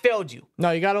 It failed you. No,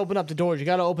 you got to open up the doors. You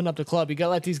got to open up the club. You got to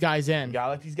let these guys in. You got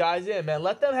to let these guys in, man.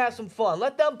 Let them have some fun.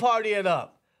 Let them party it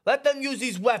up. Let them use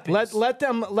these weapons. Let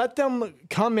them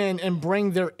come in and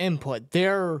bring their input,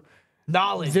 their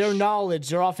knowledge,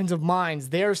 their offensive minds,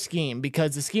 their scheme,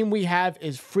 because the scheme we have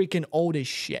is freaking old as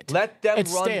shit.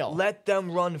 It's stale. Let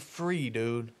them run free,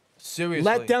 dude. Seriously.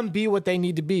 Let them be what they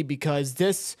need to be, because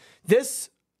this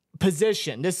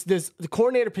position, the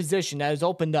coordinator position that has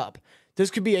opened up, this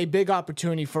could be a big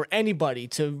opportunity for anybody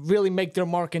to really make their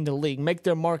mark in the league, make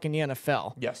their mark in the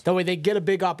NFL. Yes. That way they get a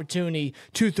big opportunity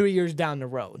 2-3 years down the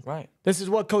road. Right. This is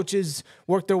what coaches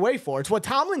work their way for. It's what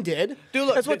Tomlin did. Dude,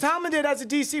 look, that's what Tomlin did as a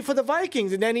DC for the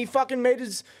Vikings. And then he fucking made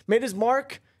his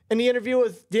mark in the interview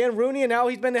with Dan Rooney, and now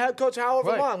he's been the head coach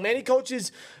however long. Many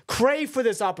coaches crave for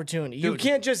this opportunity. Dude. You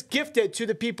can't just gift it to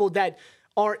the people that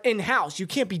are in-house. You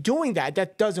can't be doing that.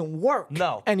 That doesn't work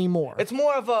anymore. It's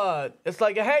more of it's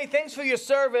like, hey, thanks for your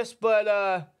service, but,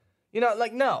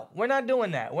 no, we're not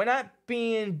doing that. We're not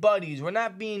being buddies. We're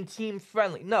not being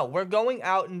team-friendly. No, we're going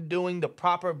out and doing the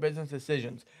proper business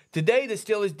decisions. Today, the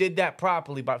Steelers did that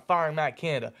properly by firing Matt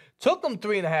Canada. Took them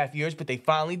 3.5 years, but they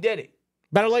finally did it.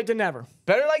 Better late than never.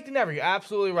 Better late than never. You're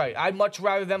absolutely right. I'd much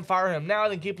rather them fire him now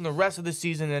than keep him the rest of the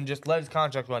season and just let his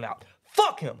contract run out.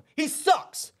 Fuck him. He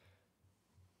sucks.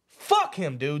 Fuck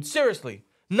him, dude. Seriously.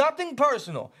 Nothing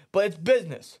personal, but it's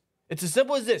business. It's as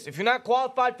simple as this. If you're not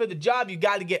qualified for the job, you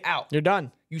got to get out. You're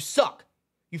done. You suck.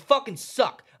 You fucking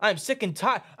suck. I am sick and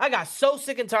tired. I got so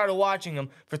sick and tired of watching him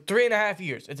for 3.5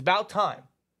 years. It's about time.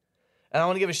 And I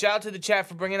want to give a shout out to the chat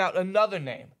for bringing out another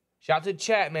name. Shout out to the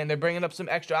chat, man. They're bringing up some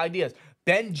extra ideas.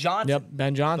 Ben Johnson. Yep,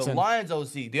 Ben Johnson. The Lions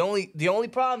OC. The only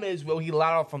problem is, will he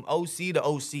lateral from OC to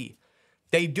OC?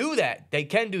 They do that. They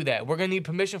can do that. We're going to need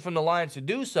permission from the Lions to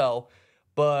do so,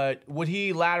 but would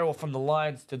he lateral from the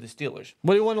Lions to the Steelers?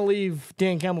 What do you want to leave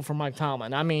Dan Campbell for Mike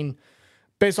Tomlin? I mean,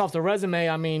 based off the resume,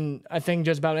 I think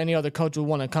just about any other coach would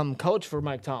want to come coach for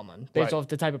Mike Tomlin, based off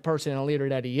the type of person and leader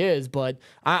that he is. But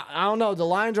I don't know. The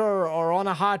Lions are on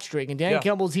a hot streak, and Dan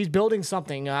Campbell's, he's building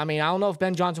something. I mean, I don't know if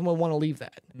Ben Johnson would want to leave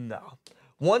that. No.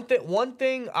 One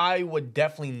thing I would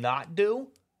definitely not do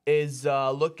is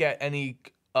look at any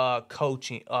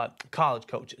college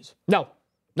coaches. No,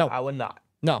 I would not.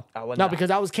 No, I would not. Because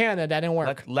that was Canada. That didn't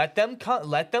work. Let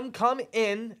them come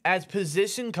in as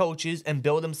position coaches and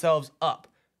build themselves up.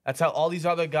 That's how all these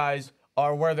other guys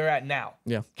are where they're at now.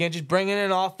 Yeah, can't just bring in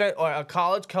an offense or a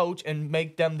college coach and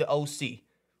make them the OC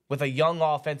with a young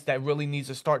offense that really needs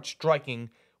to start striking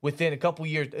within a couple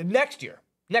years. Next year,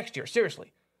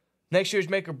 seriously, next year's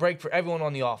make or break for everyone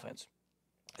on the offense.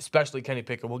 especially Kenny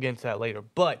Pickett. We'll get into that later.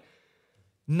 But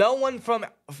no one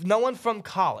from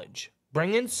college.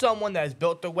 Bring in someone that has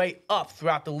built their way up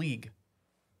throughout the league.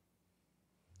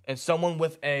 And someone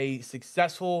with a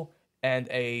successful and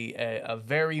a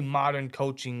very modern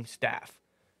coaching staff.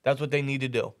 That's what they need to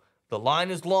do. The line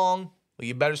is long, but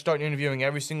you better start interviewing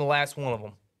every single last one of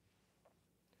them.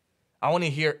 I want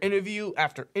to hear interview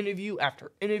after interview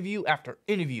after interview after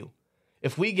interview.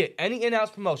 If we get any in-house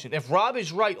promotion, if Rob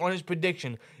is right on his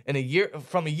prediction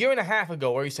from a year and a half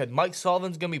ago where he said Mike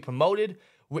Sullivan's going to be promoted,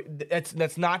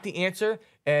 that's not the answer,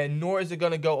 and nor is it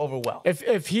going to go over well.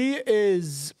 If he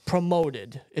is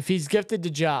promoted, if he's gifted the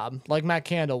job like Matt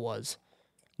Canada was,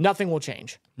 nothing will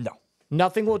change. No.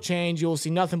 Nothing will change. You will see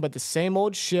nothing but the same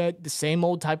old shit, the same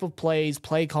old type of plays,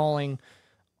 play calling,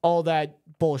 all that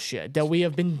bullshit that we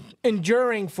have been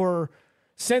enduring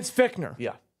since Fickner.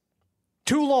 Yeah.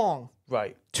 Too long.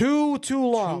 Right. Too long.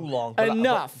 Too long.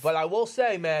 Enough. But I will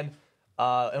say, man,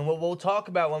 and what we'll talk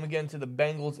about when we get into the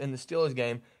Bengals and the Steelers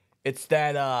game, it's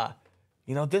that,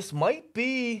 this might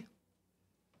be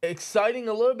exciting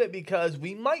a little bit because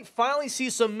we might finally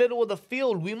see some middle of the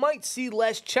field. We might see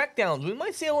less checkdowns. We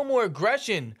might see a little more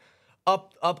aggression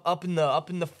up in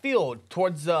the field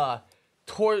towards the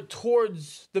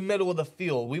middle of the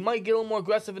field. We might get a little more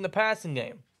aggressive in the passing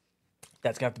game.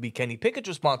 That's going to have to be Kenny Pickett's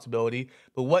responsibility.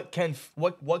 But what can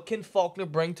Faulkner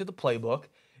bring to the playbook,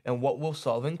 and what will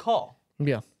Sullivan call?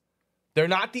 Yeah. They're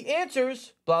not the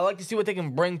answers, but I like to see what they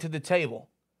can bring to the table.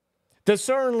 There's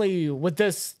certainly, with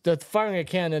the firing of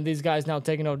Canada and these guys now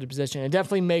taking over the position, it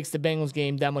definitely makes the Bengals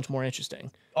game that much more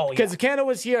interesting. Oh, yeah. Because if Canada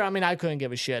was here, I couldn't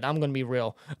give a shit. I'm going to be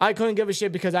real. I couldn't give a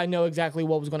shit because I know exactly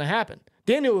what was going to happen.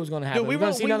 They knew it was going to happen. Dude, we were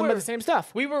going to see nothing but the same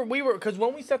stuff. We were, because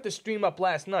when we set the stream up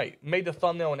last night, made the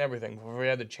thumbnail and everything, we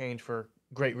had to change for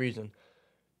great reason.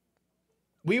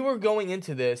 We were going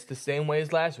into this the same way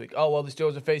as last week. Oh, well, the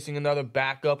Steelers are facing another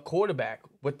backup quarterback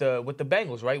with the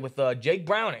Bengals, right? With Jake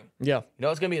Browning. Yeah.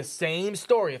 It's going to be the same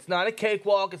story. It's not a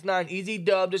cakewalk. It's not an easy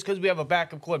dub just because we have a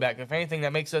backup quarterback. If anything,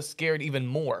 that makes us scared even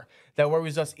more. That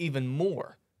worries us even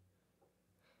more.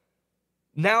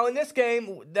 Now, in this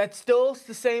game, that's still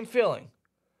the same feeling.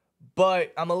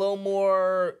 But I'm a little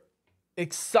more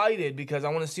excited because I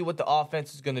want to see what the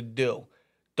offense is going to do.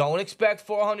 Don't expect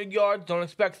 400 yards. Don't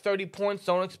expect 30 points.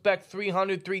 Don't expect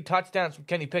 303 touchdowns from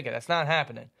Kenny Pickett. That's not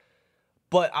happening.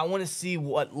 But I want to see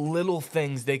what little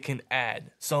things they can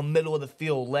add. Some middle of the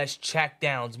field, less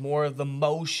checkdowns, more of the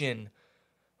motion,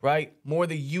 right? More of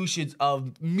the usage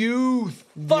of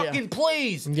fucking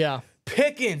please. Yeah.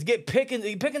 Pickens. Get Pickens.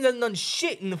 Pickens hasn't done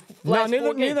shit in the last 4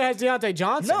 games. Neither has Deontay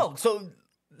Johnson. No. So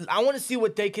I want to see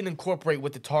what they can incorporate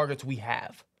with the targets we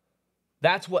have.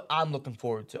 That's what I'm looking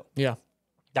forward to. Yeah.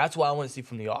 That's what I want to see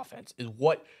from the offense is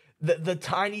what the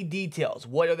tiny details.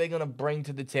 What are they going to bring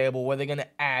to the table? What are they going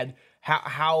to add?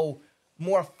 How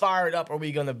more fired up are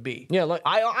we going to be? Yeah,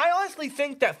 I honestly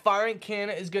think that firing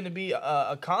Canada is going to be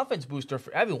a confidence booster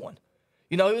for everyone.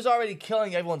 He was already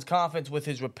killing everyone's confidence with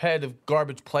his repetitive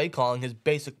garbage play calling, his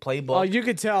basic playbook. Oh, you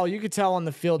could tell on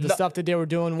the field the stuff that they were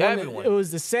doing. Everyone. It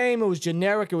was the same. It was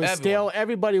generic. It was stale.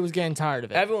 Everybody was getting tired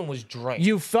of it. Everyone was drained.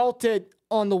 You felt it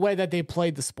on the way that they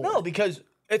played the sport. No, because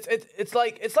it's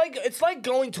like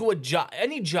going to a job,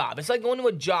 any job. It's like going to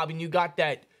a job and you got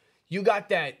that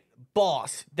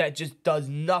boss that just does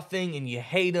nothing and you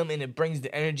hate him and it brings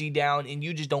the energy down and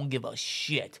you just don't give a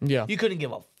shit. Yeah. You couldn't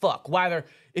give a fuck. Whether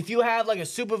if you have like a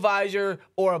supervisor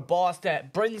or a boss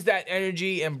that brings that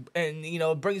energy and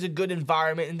brings a good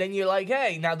environment and then you're like,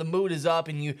 hey, now the mood is up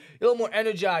and you're a little more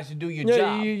energized to do your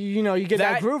job. You get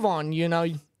that groove on, you're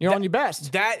on your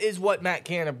best. That is what Matt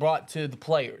Canada brought to the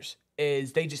players.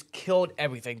 Is they just killed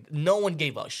everything. No one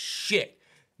gave a shit.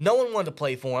 No one wanted to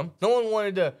play for him. No one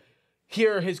wanted to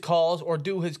hear his calls or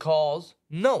do his calls.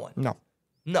 No one.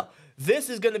 No.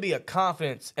 This is going to be a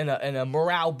confidence and a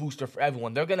morale booster for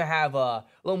everyone. They're going to have a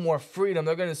little more freedom.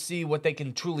 They're going to see what they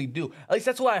can truly do. At least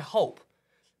that's what I hope.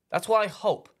 That's what I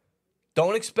hope.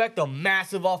 Don't expect a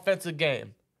massive offensive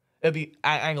game. I ain't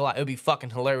gonna lie, it'd be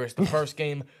fucking hilarious. The first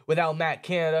game without Matt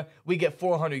Canada, we get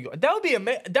 400 yards. That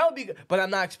would be, but I'm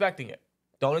not expecting it.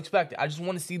 Don't expect it. I just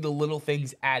want to see the little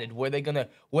things added. What are they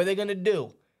gonna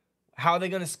do? How are they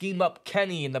gonna scheme up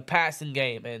Kenny in the passing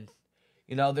game? And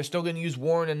they're still gonna use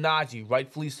Warren and Najee,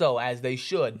 rightfully so, as they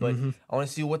should. But I want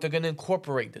to see what they're gonna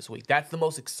incorporate this week. That's the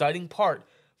most exciting part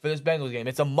for this Bengals game.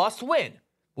 It's a must-win.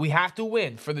 We have to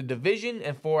win for the division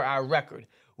and for our record.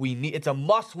 It's a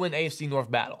must-win AFC North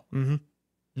battle. Mm-hmm.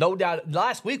 No doubt.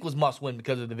 Last week was must-win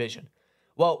because of the division.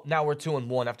 Well, now we're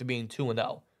 2-1 after being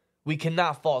 2-0. We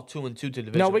cannot fall 2-2 to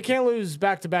division. No, we can't lose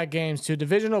back-to-back games to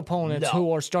divisional opponents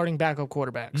who are starting backup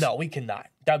quarterbacks. No, we cannot.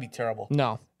 That'd be terrible.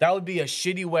 No. That would be a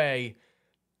shitty way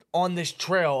on this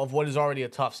trail of what is already a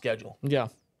tough schedule. Yeah.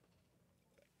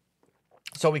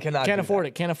 So we cannot Can't afford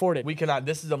it. Can't afford it. We cannot.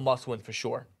 This is a must-win for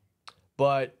sure.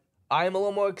 But I am a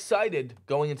little more excited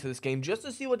going into this game just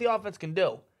to see what the offense can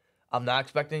do. I'm not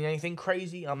expecting anything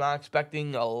crazy. I'm not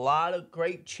expecting a lot of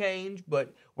great change,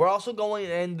 but we're also going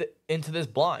into this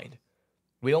blind.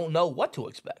 We don't know what to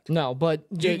expect. No, but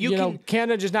you know,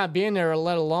 Canada just not being there,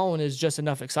 let alone, is just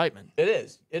enough excitement. It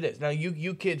is. It is. Now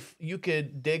you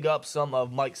could dig up some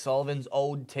of Mike Sullivan's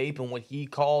old tape and what he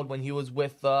called when he was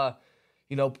with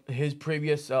his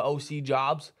previous OC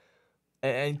jobs,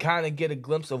 and kind of get a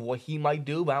glimpse of what he might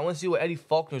do. But I want to see what Eddie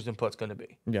Faulkner's input's going to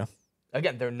be. Yeah.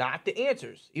 Again, they're not the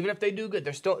answers. Even if they do good,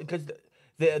 they're still, because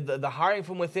the hiring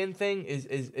from within thing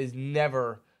is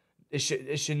never. It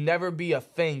should never be a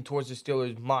thing towards the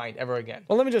Steelers' mind ever again.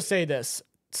 Well, let me just say this.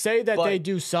 Say that they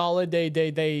do solid. They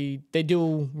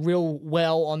do real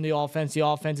well on the offense. The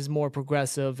offense is more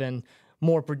progressive and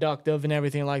more productive and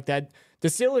everything like that. The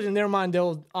Steelers, in their mind,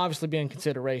 they'll obviously be in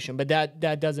consideration, but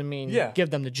that doesn't mean give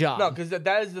them the job. No, because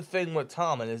that is the thing with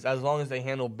Tomlin, is as long as they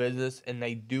handle business and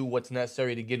they do what's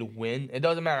necessary to get a win, it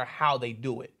doesn't matter how they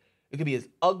do it. It could be as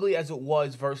ugly as it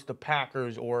was versus the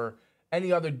Packers or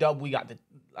any other dub we got.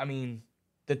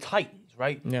 The Titans,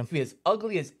 right? Yeah. It could be as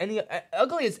ugly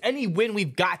as any win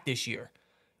we've got this year.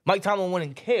 Mike Tomlin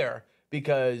wouldn't care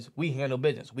because we handle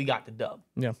business. We got the dub.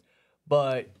 Yeah.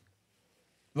 But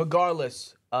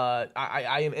regardless,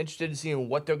 I am interested in seeing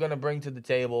what they're going to bring to the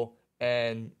table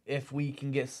and if we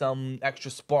can get some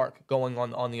extra spark going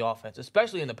on the offense,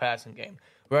 especially in the passing game.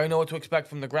 We already know what to expect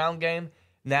from the ground game.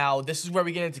 Now, this is where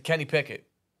we get into Kenny Pickett.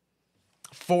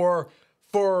 For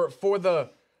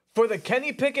the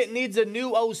Kenny Pickett needs a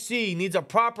new OC, needs a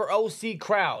proper OC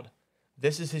crowd.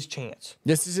 This is his chance.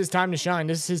 This is his time to shine.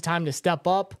 This is his time to step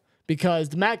up because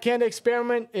the Matt Canada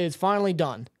experiment is finally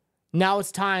done. Now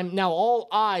it's time. Now all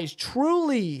eyes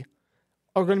truly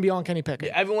are going to be on Kenny Pickett.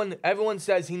 Yeah, everyone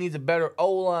says he needs a better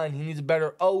O-line. He needs a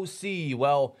better OC.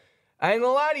 Well, I ain't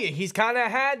gonna lie to you. He's kind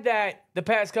of had that the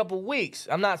past couple weeks.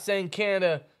 I'm not saying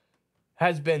Canada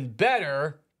has been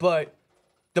better, but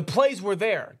the plays were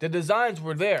there. The designs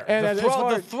were there. And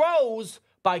the throws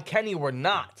by Kenny were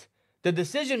not. The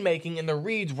decision-making and the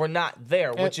reads were not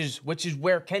there, which is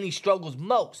where Kenny struggles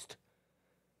most.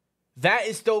 That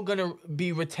is still going to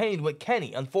be retained with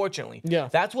Kenny, unfortunately. Yeah.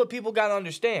 That's what people got to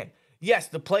understand. Yes,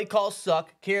 the play calls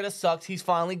suck. Canada sucks. He's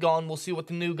finally gone. We'll see what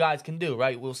the new guys can do,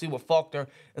 right? We'll see what Faulkner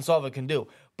and Sullivan can do.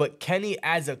 But Kenny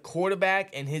as a quarterback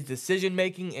and his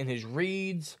decision-making and his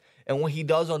reads and what he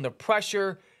does under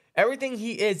pressure, everything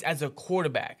he is as a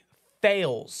quarterback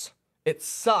fails. It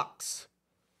sucks.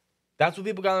 That's what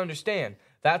people got to understand.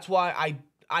 That's why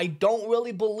I don't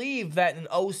really believe that an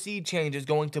OC change is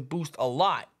going to boost a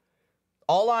lot.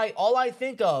 All I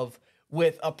think of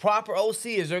with a proper OC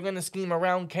is they're going to scheme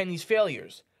around Kenny's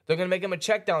failures. They're going to make him a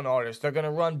check down artist. They're going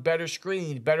to run better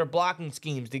screens, better blocking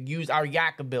schemes to use our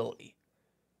yak ability.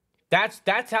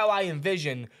 That's how I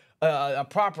envision a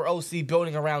proper OC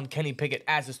building around Kenny Pickett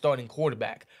as a starting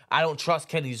quarterback. I don't trust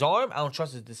Kenny's arm. I don't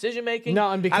trust his decision making. No,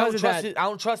 and because of that, I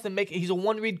don't trust him making. He's a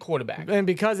one-read quarterback. And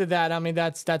because of that, I mean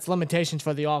that's limitations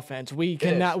for the offense. We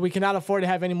cannot afford to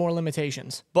have any more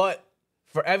limitations. But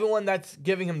for everyone that's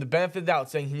giving him the benefit of the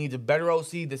doubt, saying he needs a better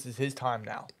OC, this is his time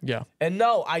now. Yeah. And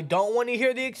no, I don't want to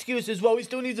hear the excuses. Well, he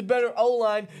still needs a better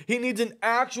O-line. He needs an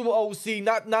actual OC,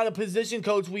 not a position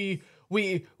coach we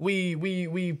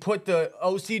put the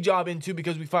OC job into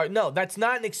because we fired. No, that's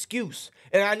not an excuse.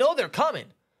 And I know they're coming.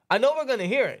 I know we're going to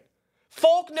hear it.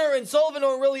 Faulkner and Sullivan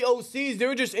aren't really OCs.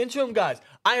 They're just interim guys.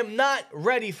 I am not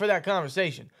ready for that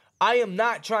conversation. I am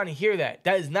not trying to hear that.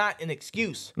 That is not an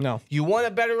excuse. No. You want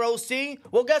a better OC?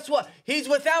 Well, guess what? He's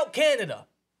without Canada.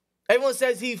 Everyone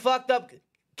says he fucked up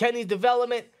Kenny's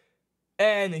development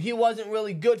and he wasn't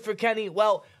really good for Kenny.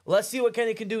 Well, let's see what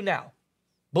Kenny can do now.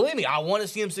 Believe me, I want to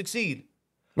see him succeed.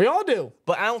 We all do.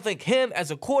 But I don't think him as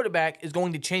a quarterback is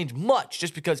going to change much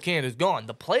just because Canada's gone.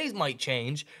 The plays might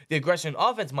change. The aggression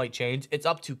offense might change. It's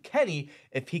up to Kenny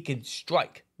if he can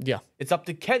strike. Yeah. It's up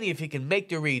to Kenny if he can make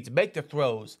the reads, make the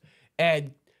throws,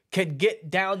 and can get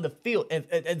down the field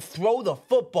and throw the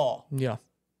football. Yeah.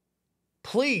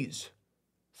 Please,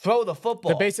 throw the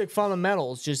football. The basic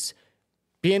fundamentals, just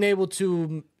being able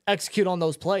to execute on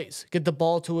those plays, get the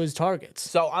ball to his targets.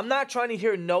 So I'm not trying to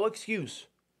hear no excuse.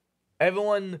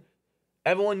 Everyone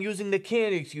using the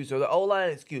Canada excuse or the O-line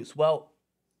excuse. Well,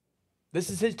 this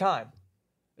is his time.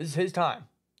 This is his time.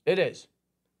 It is.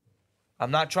 I'm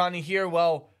not trying to hear,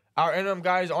 well, our interim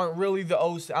guys aren't really the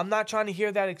OC. I'm not trying to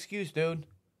hear that excuse, dude.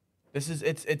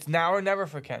 It's now or never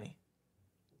for Kenny.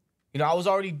 I was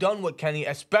already done with Kenny,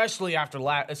 especially after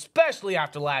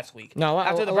last week. No,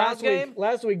 after the Browns game,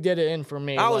 last week did it in for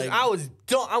me. I was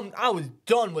done. I was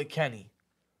done with Kenny.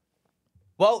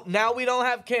 Well, now we don't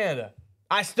have Canada.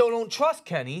 I still don't trust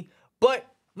Kenny, but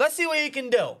let's see what he can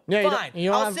do. Yeah, Fine.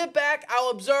 I'll sit back.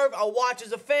 I'll observe. I'll watch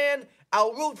as a fan.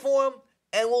 I'll root for him,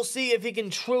 and we'll see if he can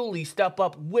truly step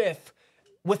up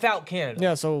without Canada.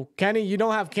 Yeah, so Kenny, you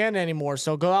don't have Canada anymore,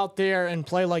 so go out there and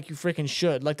play like you freaking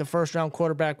should, like the first-round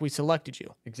quarterback we selected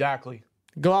you. Exactly.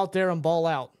 Go out there and ball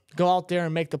out. Go out there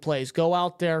and make the plays. Go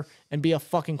out there and be a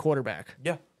fucking quarterback.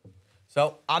 Yeah.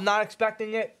 So I'm not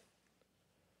expecting it,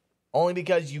 only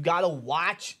because you got to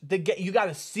watch you got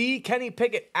to see Kenny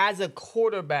Pickett as a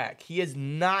quarterback. He is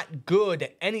not good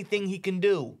at anything he can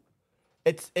do.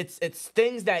 It's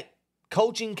things that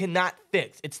coaching cannot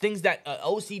fix. It's things that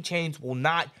OC change will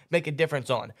not make a difference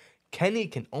on. Kenny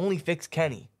can only fix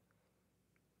Kenny.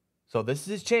 So this is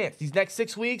his chance. These next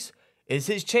 6 weeks is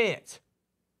his chance.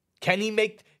 Can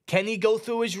he go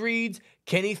through his reads?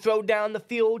 Can he throw down the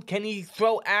field? Can he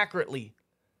throw accurately?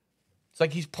 It's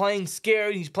like he's playing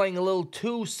scared. He's playing a little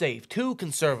too safe, too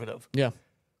conservative. Yeah.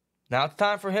 Now it's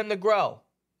time for him to grow.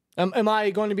 Am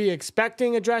I going to be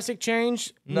expecting a drastic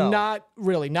change? No. Not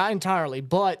really. Not entirely.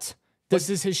 But this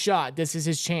is his shot. This is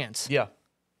his chance. Yeah.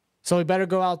 So he better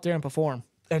go out there and perform.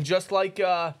 And just like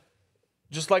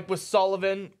with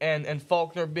Sullivan and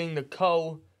Faulkner being the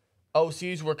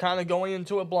co-OCs, we're kind of going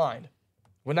into it blind.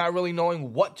 We're not really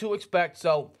knowing what to expect,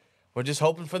 so we're just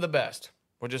hoping for the best.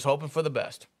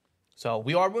 So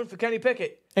we are rooting for Kenny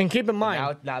Pickett. And keep in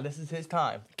mind. Now this is his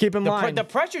time. Keep in mind. The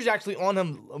pressure's actually on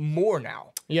him more now.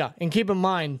 Yeah, and keep in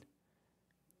mind,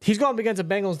 he's going up against a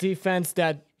Bengals defense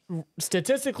that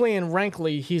statistically and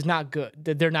rankly, he's not good.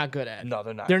 They're not good at. No,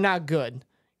 they're not. They're not good.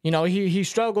 He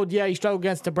struggled. Yeah, he struggled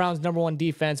against the Browns' #1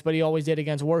 defense, but he always did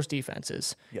against worse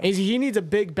defenses. Yeah. He needs a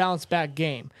big bounce back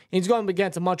game. He's going up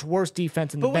against a much worse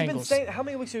defense than the Bengals. How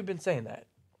many weeks have we been saying that?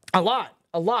 A lot.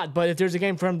 But if there's a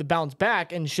game for him to bounce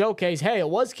back and showcase, hey, it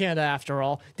was Canada after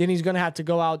all, then he's going to have to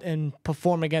go out and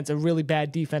perform against a really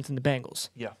bad defense in the Bengals.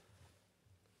 Yeah.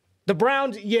 The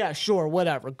Browns, yeah, sure,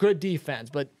 whatever. Good defense,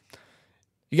 but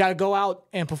you got to go out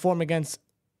and perform against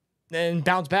and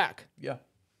bounce back. Yeah.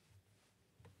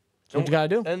 That's what you got to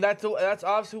do. And that's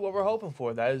obviously what we're hoping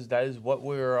for. That is what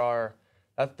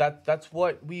that's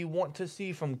what we want to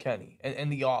see from Kenny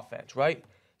and the offense, right?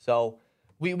 So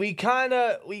we're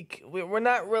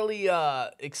not really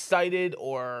excited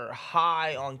or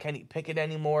high on Kenny Pickett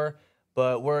anymore,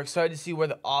 but we're excited to see where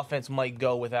the offense might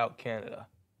go without Canada,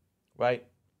 right?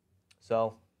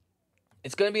 So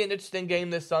it's going to be an interesting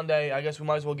game this Sunday. I guess we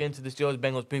might as well get into the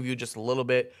Steelers-Bengals preview just a little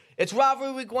bit. It's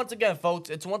rivalry week once again, folks.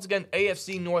 It's once again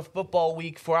AFC North football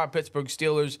week for our Pittsburgh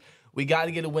Steelers. We got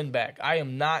to get a win back. I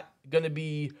am not going to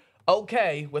be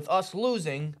okay with us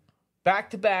losing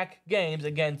back-to-back games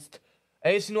against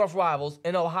AFC North rivals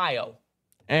in Ohio.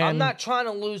 And I'm not trying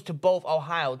to lose to both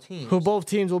Ohio teams. Who both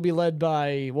teams will be led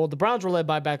by, the Browns were led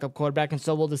by backup quarterback, and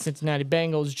so will the Cincinnati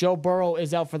Bengals. Joe Burrow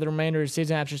is out for the remainder of the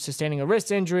season after sustaining a wrist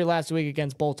injury last week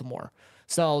against Baltimore.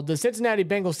 So the Cincinnati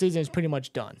Bengals season is pretty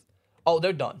much done. Oh,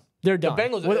 they're done. They're done. The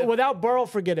Bengals, without Burrow,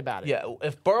 forget about it. Yeah,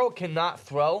 if Burrow cannot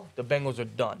throw, the Bengals are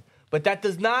done. But that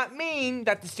does not mean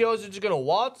that the Steelers are just going to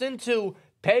waltz into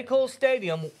Paycor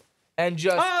Stadium and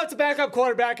just... Oh, it's a backup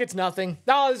quarterback. It's nothing.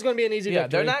 No, this is going to be an easy victory.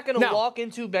 They're not going to walk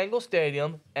into Bengal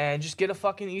Stadium and just get a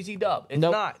fucking easy dub. It's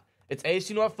not. It's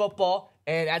AFC North football,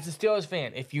 and as a Steelers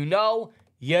fan, if you know,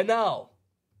 you know.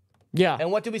 Yeah.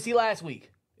 And what did we see last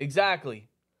week? Exactly.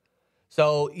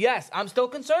 So, yes, I'm still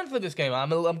concerned for this game. I'm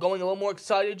going a little more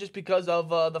excited just because of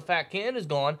the fact Canada's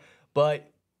gone, but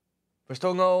we're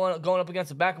still going up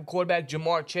against a backup quarterback.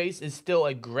 Jamar Chase is still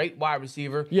a great wide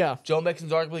receiver. Yeah. Joe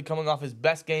Mixon's arguably coming off his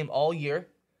best game all year,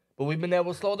 but we've been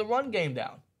able to slow the run game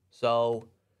down. So,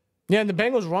 yeah, and the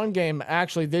Bengals' run game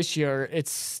actually this year,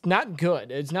 it's not good.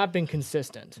 It's not been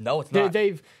consistent. No, it's not.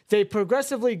 They've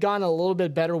progressively gone a little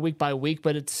bit better week by week,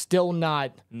 but it's still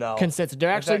not consistent. They're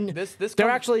actually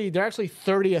they're actually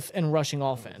 30th in rushing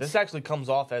offense. This actually comes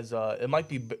off as it might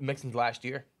be Mixon's last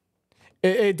year.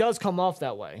 It does come off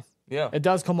that way. Yeah. It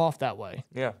does come off that way.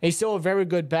 Yeah. He's still a very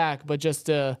good back, but just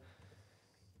the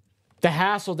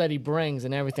hassle that he brings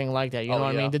and everything like that. You know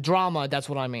what I mean? The drama, that's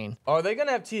what I mean. Are they going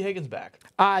to have T. Higgins back?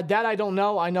 That I don't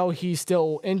know. I know he's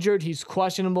still injured. He's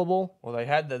questionable. Well, they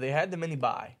had the mini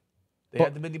bye.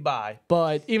 Had the mini bye.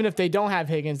 But even if they don't have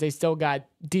Higgins, they still got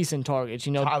decent targets.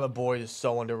 You know, Tyler Boyd is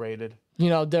so underrated. You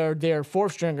know, their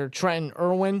fourth stringer, Trenton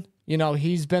Irwin, you know,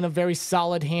 he's been a very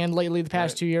solid hand lately the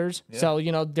past 2 years. Yeah. So,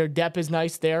 you know, their depth is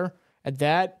nice there at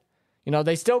that. You know,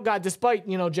 they still got, despite,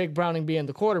 you know, Jake Browning being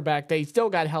the quarterback, they still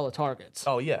got hella targets.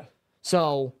 Oh, yeah.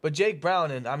 So, but Jake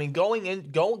Brown, and I mean, going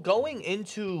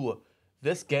into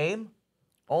this game,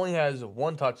 only has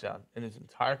 1 touchdown in his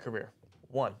entire career.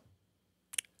 1.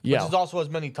 yeah. Which is also as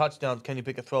many touchdowns Kenny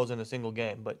Pickett throws in a single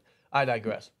game. But I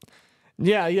digress.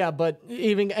 Yeah, but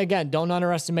even again, don't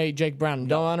underestimate Jake Brown.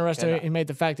 Don't underestimate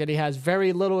the fact that he has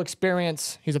very little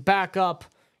experience. He's a backup.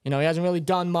 He hasn't really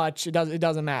done much. It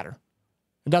doesn't matter.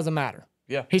 It doesn't matter.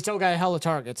 Yeah. He's still got a hell of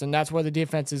targets, and that's where the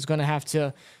defense is going to have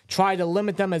to try to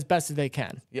limit them as best as they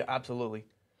can. Yeah, absolutely.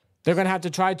 They're going to have to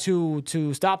try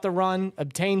to stop the run,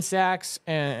 obtain sacks,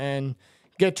 and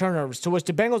get turnovers. To which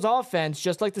the Bengals offense,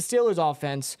 just like the Steelers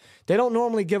offense, they don't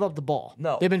normally give up the ball.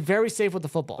 No. They've been very safe with the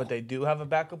football. But they do have a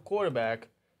backup quarterback,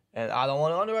 and I don't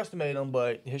want to underestimate them,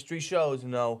 but history shows,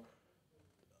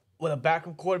 with a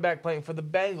backup quarterback playing for the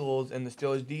Bengals and the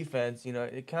Steelers defense,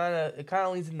 it kind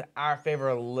of leans into our favor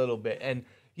a little bit. And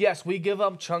yes, we give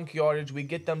up chunk yardage, we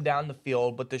get them down the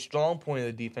field, but the strong point of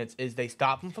the defense is they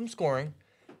stop them from scoring,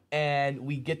 and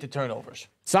we get the turnovers.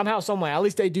 Somehow, someway, at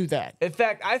least they do that. In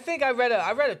fact, I think I read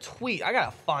a tweet. I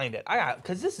gotta find it.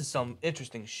 Because this is some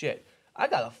interesting shit. I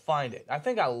gotta find it. I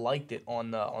think I liked it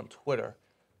on Twitter.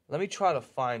 Let me try to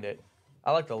find it.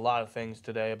 I liked a lot of things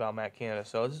today about Matt Canada,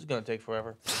 so this is going to take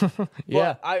forever.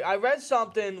 Yeah. But I read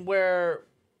something where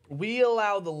we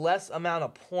allow the less amount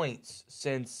of points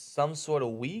since some sort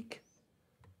of week.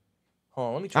 Hold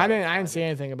on, let me try. I didn't see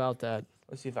anything about that.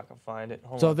 Let's see if I can find it.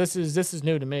 Hold So on. this is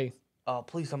new to me. Oh,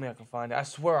 please tell me I can find it. I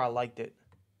swear I liked it.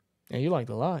 Yeah, you liked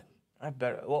it a lot. I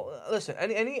better. Well, listen.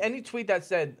 Any tweet that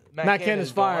said Matt Canada's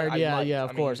fired. gone, Yeah,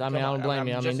 of course. I don't blame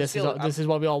you. I mean, this is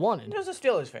what we all wanted. I'm just a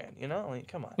Steelers fan,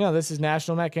 come on. This is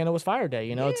National Matt Canada was fired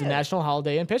day. It's a national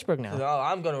holiday in Pittsburgh now.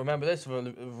 I'm gonna remember this for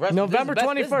the rest. November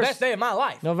 21st. This is the best day of my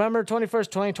life. November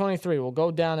 21st, 2023 will go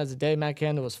down as the day Matt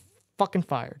Canada was fucking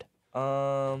fired. Fuck,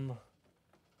 I'm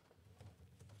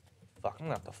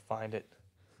gonna have to find it.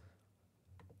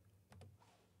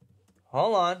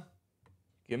 Hold on.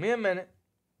 Give me a minute.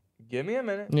 Yeah. Give me a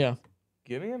minute.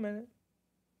 Give me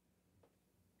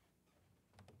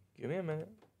a minute.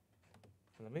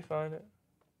 Let me find it.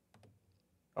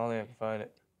 I don't think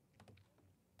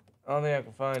I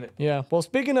can find it. Yeah. Well,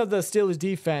 speaking of the Steelers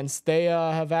defense, they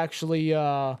have actually.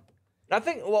 I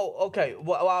think. Well, okay.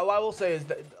 What I will say is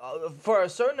that for a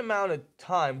certain amount of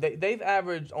time, they've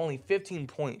averaged only 15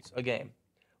 points a game,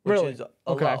 which is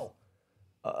low.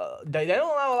 They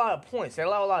don't allow a lot of points. They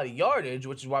allow a lot of yardage,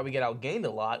 which is why we get outgained a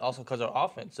lot, also because our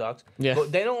offense sucks. Yeah.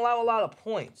 But they don't allow a lot of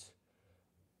points,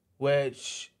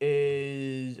 which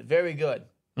is very good.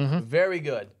 Mm-hmm. Very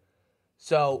good.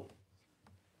 So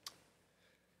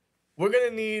we're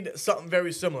gonna need something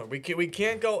very similar. We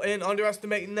can't go in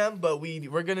underestimating them, but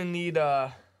we're gonna need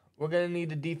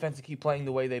the defense to keep playing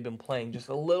the way they've been playing, just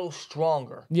a little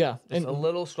stronger. Yeah. Just a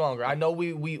little stronger. I know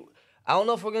I don't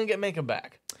know if we're gonna get Minka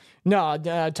back. No,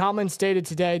 Tomlin stated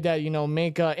today that,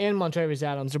 Minka and Montravius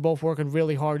Adams are both working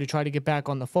really hard to try to get back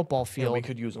on the football field. Yeah, we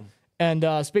could use them. And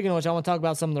speaking of which, I want to talk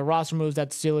about some of the roster moves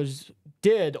that the Steelers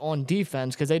did on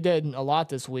defense, because they did a lot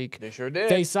this week. They sure did.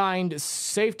 They signed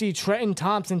safety Trenton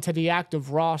Thompson to the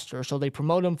active roster, so they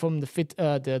promoted him from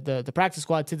the practice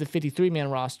squad to the 53-man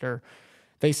roster.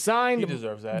 They signed. He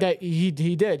deserves that. He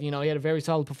did. He had a very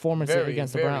solid performance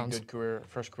against the Browns. Very good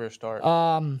first career start.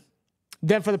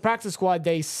 Then for the practice squad,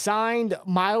 they signed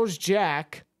Miles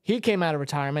Jack. He came out of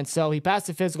retirement, so he passed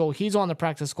the physical. He's on the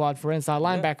practice squad for inside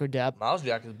linebacker depth. Miles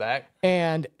Jack is back.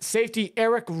 And safety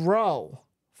Eric Rowe,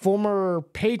 former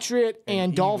Patriot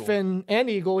and Dolphin and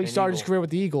Eagle. He started his career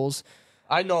with the Eagles.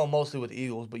 I know him mostly with the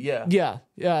Eagles, but yeah.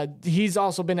 Yeah, he's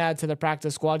also been added to the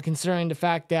practice squad, considering the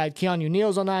fact that Keanu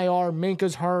Neal's on IR,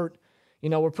 Minka's hurt.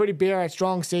 We're pretty bare at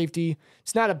strong safety.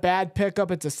 It's not a bad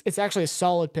pickup. It's actually a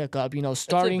solid pickup.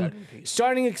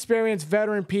 Starting experience,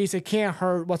 veteran piece. It can't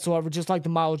hurt whatsoever. Just like the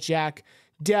Miles Jack,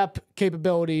 depth,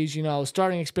 capabilities.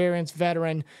 Starting experience,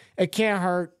 veteran. It can't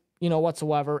hurt.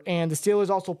 Whatsoever. And the Steelers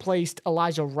also placed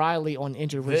Elijah Riley on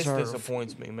injured reserve. This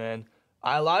disappoints me, man.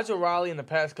 Elijah Riley in the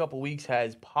past couple weeks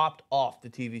has popped off the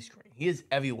TV screen. He is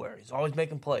everywhere. He's always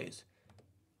making plays.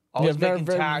 He's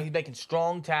making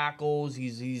strong tackles.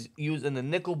 He's using the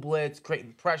nickel blitz,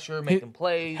 creating pressure, making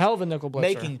plays. Hell of a nickel blitzer.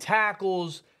 Making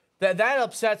tackles. That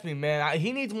upsets me, man.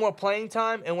 He needs more playing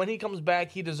time, and when he comes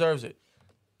back, he deserves it.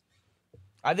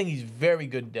 I think he's very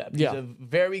good depth. Yeah. He's a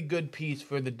very good piece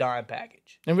for the dime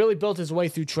package. And really built his way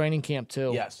through training camp,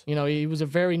 too. Yes. He was a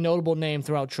very notable name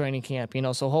throughout training camp,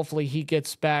 so hopefully he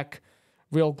gets back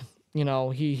real,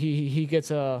 he gets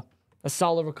a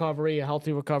solid recovery, a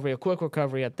healthy recovery, a quick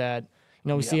recovery at that.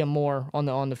 We see him more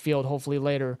on the field, hopefully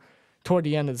later toward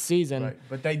the end of the season. Right.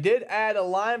 But they did add a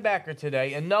linebacker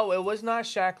today, and no, it was not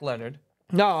Shaq Leonard.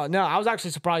 No, I was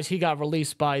actually surprised he got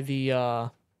released by the,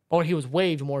 or he was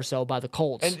waived more so by the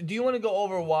Colts. And do you want to go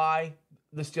over why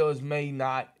the Steelers may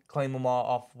not claim him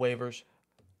off waivers?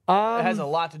 It has a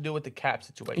lot to do with the cap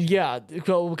situation. Yeah,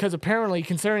 because apparently,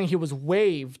 considering he was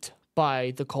waived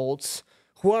by the Colts,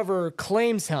 whoever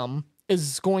claims him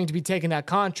is going to be taking that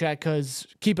contract because,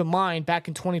 keep in mind, back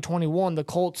in 2021, the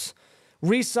Colts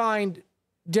re-signed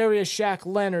Darius Shaq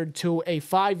Leonard to a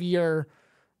 5-year,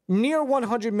 near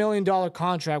 $100 million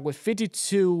contract with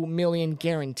 $52 million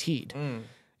guaranteed. And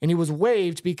he was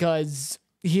waived because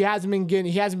he hasn't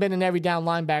been an every down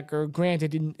linebacker.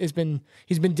 Granted, he's been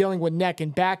dealing with neck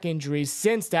and back injuries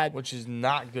since that, which is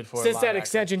not good for since that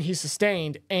extension he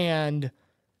sustained, and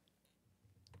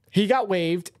he got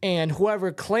waived. And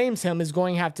whoever claims him is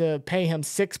going to have to pay him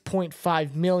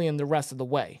 $6.5 million the rest of the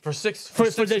way for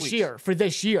this weeks. year. For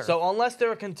this year. So unless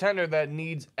they're a contender that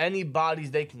needs any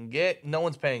bodies they can get, no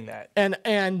one's paying that.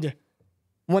 And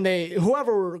when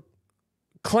whoever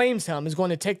claims him is going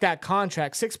to take that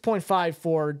contract, 6.5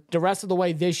 for the rest of the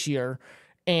way this year,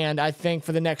 and I think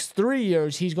for the next 3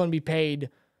 years he's going to be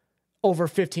paid over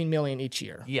 $15 million each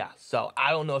year. Yeah, so I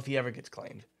don't know if he ever gets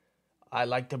claimed. I'd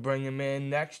like to bring him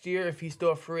in next year if he's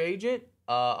still a free agent.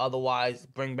 Otherwise,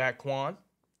 bring back Quan.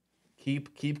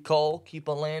 Keep Cole, keep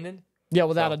a Landon. Yeah,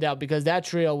 without a doubt, because that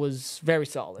trio was very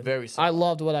solid. Very solid. I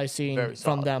loved what I seen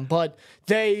from them. But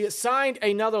they signed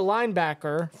another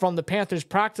linebacker from the Panthers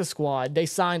practice squad. They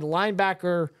signed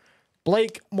linebacker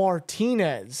Blake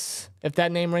Martinez. If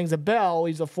that name rings a bell,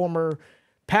 he's a former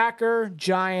Packer,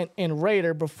 Giant, and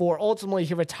Raider before ultimately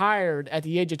he retired at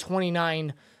the age of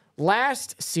 29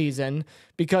 last season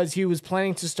because he was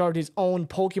planning to start his own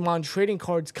Pokemon trading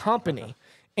cards company.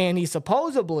 And he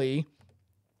supposedly,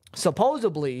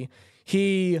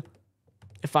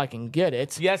 if I can get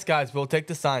it. Yes, guys, we'll take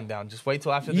the sign down. Just wait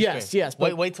till after the stream. Yes.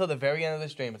 Wait till the very end of the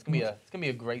stream. It's gonna be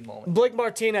a great moment. Blake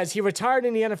Martinez, he retired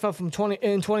in the NFL in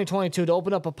 2022 to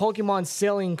open up a Pokemon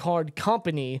selling card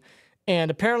company,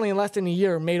 and apparently in less than a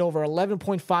year made over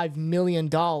 $11.5 million.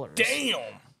 Damn.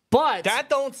 But that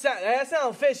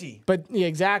sounds fishy. But yeah,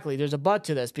 exactly, there's a but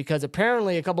to this because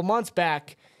apparently a couple months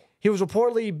back he was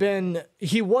reportedly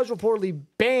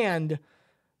banned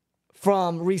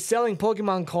from reselling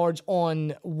Pokemon cards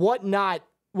on Whatnot,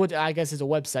 what I guess is a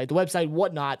website. The website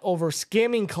Whatnot, over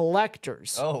scamming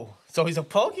collectors. Oh, so he's a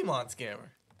Pokemon scammer.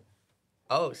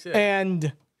 Oh, shit.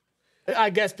 And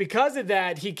I guess because of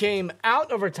that, he came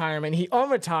out of retirement. He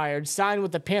unretired, signed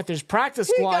with the Panthers practice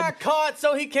squad. He got caught,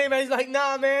 so he came out. He's like,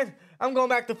 nah, man, I'm going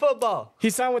back to football. He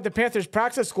signed with the Panthers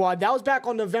practice squad. That was back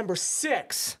on November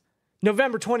 6th.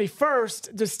 November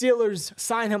 21st, the Steelers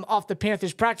signed him off the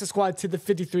Panthers practice squad to the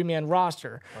 53-man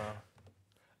roster.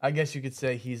 I guess you could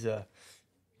say he's a...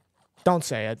 Don't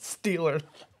say it. Steeler.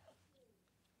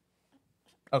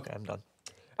 Okay, I'm done.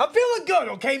 I'm feeling good,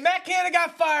 okay? Matt Canada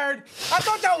got fired. I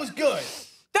thought that was good.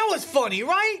 That was funny,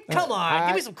 right? Come on,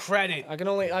 give me some credit. I can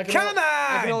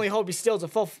only hope he steals a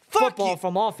football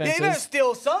from offenses. Yeah, you better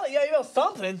steal something. Yeah, you better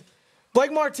something.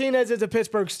 Blake Martinez is a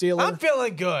Pittsburgh Steeler. I'm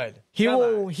feeling good. He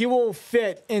will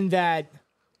fit in that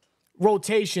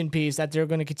rotation piece that they're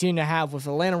going to continue to have with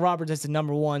Atlanta Roberts as the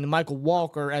number 1 and Michael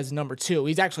Walker as number 2.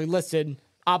 He's actually listed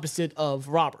opposite of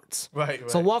Roberts. Right.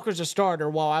 So Walker's a starter,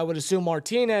 while I would assume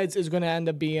Martinez is going to end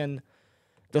up being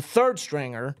the third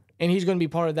stringer, and he's going to be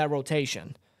part of that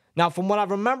rotation. Now, from what I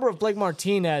remember of Blake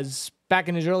Martinez back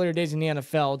in his earlier days in the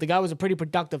NFL, the guy was a pretty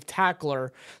productive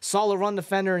tackler, solid run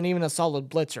defender, and even a solid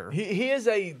blitzer. He is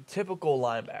a typical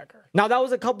linebacker. Now, that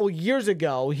was a couple years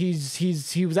ago. He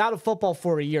was out of football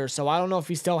for a year, so I don't know if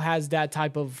he still has that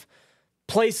type of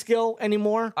play skill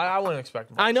anymore. I wouldn't expect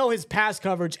him. I know his pass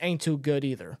coverage ain't too good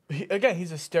either. Again,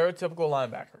 he's a stereotypical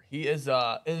linebacker. He is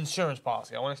an insurance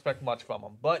policy. I wouldn't expect much from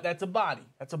him, but that's a body.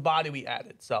 That's a body we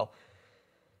added. So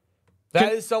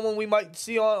that is someone we might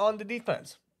see on the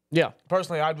defense. Yeah.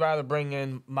 Personally, I'd rather bring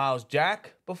in Miles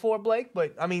Jack before Blake,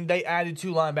 but I mean they added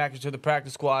 2 linebackers to the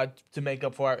practice squad to make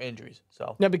up for our injuries.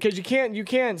 So no, because you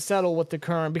can't settle with the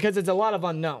current because it's a lot of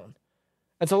unknown.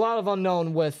 It's a lot of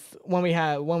unknown with when we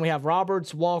have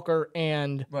Roberts, Walker,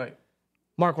 and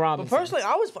Mark Robinson. But personally,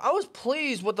 I was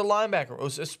pleased with the linebacker,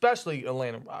 especially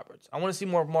Atlanta Roberts. I want to see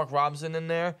more Mark Robinson in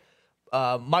there.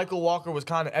 Michael Walker was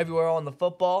kind of everywhere on the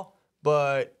football,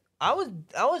 but I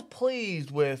was pleased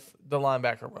with the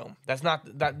linebacker room. That's not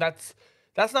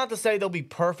to say they'll be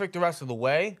perfect the rest of the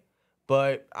way,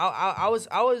 but I was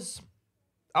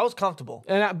comfortable.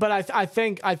 But I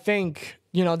think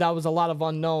that was a lot of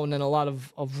unknown and a lot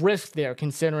of risk there,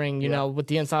 considering with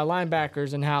the inside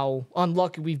linebackers and how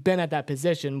unlucky we've been at that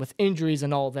position with injuries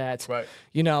and all that. Right.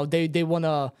 They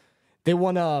wanna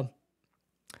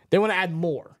add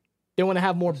more. They want to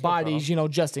have more bodies, you know,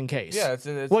 just in case. Yeah,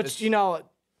 you know,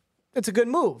 it's a good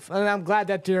move, and I'm glad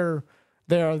that they're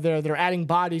adding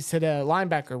bodies to the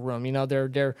linebacker room. You know,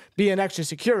 they're being extra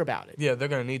secure about it. Yeah, they're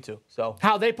gonna need to. So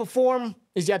how they perform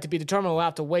is yet to be determined. We'll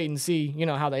have to wait and see, you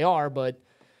know, how they are. But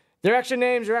they're extra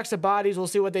names, they're extra bodies. We'll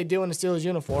see what they do in the Steelers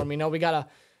uniform. You know, we got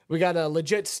a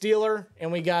legit Steeler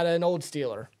and we got an old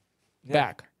Steeler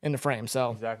back in the frame. So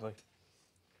exactly.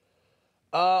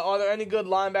 Are there any good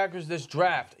linebackers this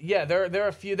draft? Yeah, there are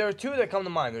a few. There are two that come to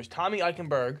mind. There's Tommy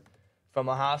Eichenberg from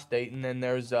Ohio State, and then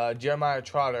there's Jeremiah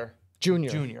Trotter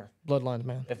Jr. Bloodlines,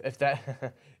 man. If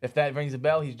that if that rings a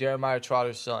bell, he's Jeremiah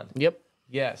Trotter's son. Yep.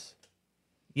 Yes,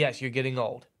 you're getting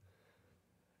old.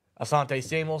 Asante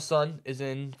Samuel's son is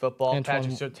in football. Antoine,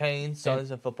 Patrick Surtain's son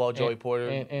is in football. Joey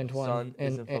Porter's son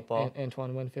is in football.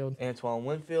 Antoine Winfield. Antoine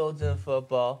Winfield's in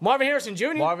football. Marvin Harrison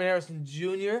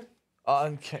Jr.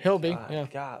 He'll be.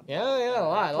 God. Yeah,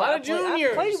 a lot of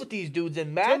juniors. I played with these dudes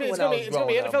in Madden it's gonna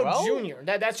be NFL up, Junior.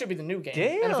 That should be the new game.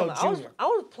 Damn, NFL Junior. I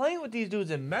was playing with these dudes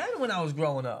in Madden when I was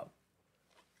growing up.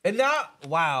 And now,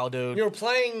 wow, dude. You were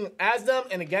playing as them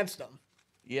and against them.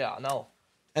 Yeah, I know.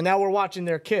 And now we're watching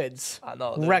their kids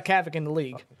wreak havoc in the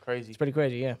league. Crazy. It's pretty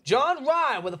crazy, yeah. John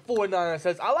Ryan with a 4.9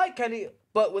 says, I like Kenny,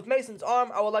 but with Mason's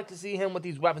arm, I would like to see him with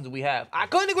these weapons we have. I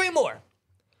couldn't agree more.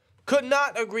 Could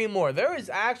not agree more. There is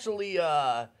actually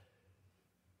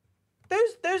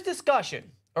there's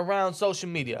discussion around social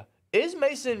media. Is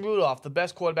Mason Rudolph the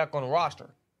best quarterback on the roster?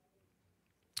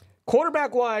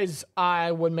 Quarterback-wise,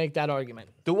 I would make that argument.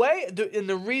 And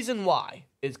the reason why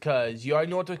is because you already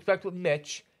know what to expect with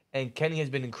Mitch, and Kenny has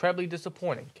been incredibly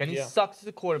disappointing. Kenny sucks as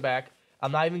a quarterback.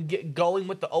 I'm not even going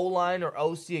with the O-line or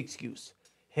OC excuse.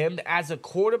 Him as a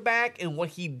quarterback and what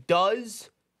he does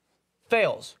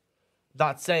fails.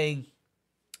 Not saying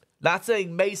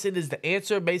Mason is the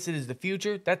answer. Mason is the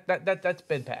future. That's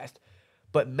been passed.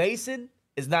 But Mason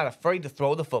is not afraid to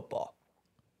throw the football.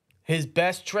 His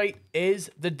best trait is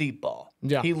the deep ball.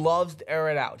 Yeah. He loves to air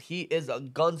it out. He is a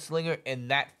gunslinger in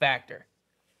that factor.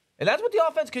 And that's what the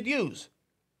offense could use.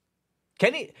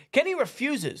 Kenny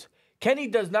refuses. Kenny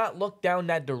does not look down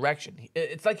that direction.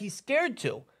 It's like he's scared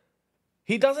to.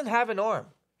 He doesn't have an arm.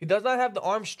 He does not have the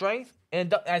arm strength,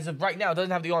 and as of right now,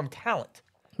 doesn't have the arm talent.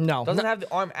 No. Doesn't have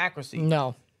the arm accuracy.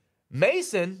 No.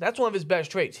 Mason, that's one of his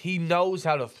best traits. He knows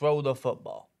how to throw the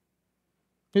football.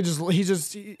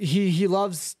 He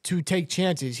loves to take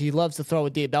chances. He loves to throw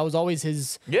it deep. That was always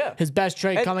his best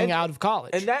trait coming out of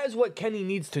college. And that is what Kenny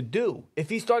needs to do. If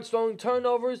he starts throwing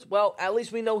turnovers, well, at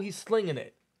least we know he's slinging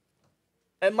it.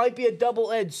 It might be a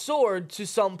double-edged sword to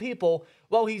some people.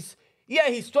 Well, he's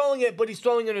throwing it, but he's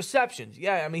throwing interceptions.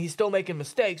 Yeah, I mean, he's still making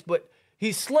mistakes, but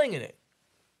he's slinging it.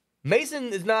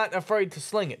 Mason is not afraid to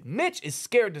sling it. Mitch is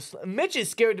scared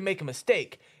to make a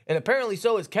mistake, and apparently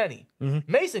so is Kenny.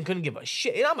 Mm-hmm. Mason couldn't give a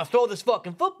shit. And I'm gonna throw this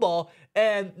fucking football,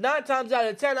 and 9 times out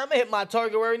of 10, I'm gonna hit my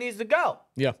target where it needs to go.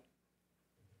 Yeah.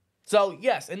 So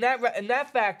yes, in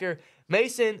that factor,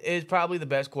 Mason is probably the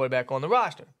best quarterback on the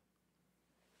roster.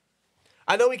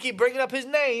 I know we keep bringing up his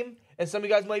name, and some of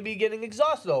you guys might be getting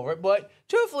exhausted over it, but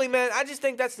truthfully, man, I just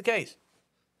think that's the case.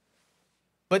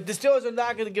 But the Steelers are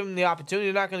not going to give him the opportunity.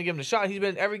 They're not going to give him the shot. He's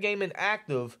been in every game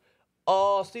inactive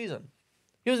all season.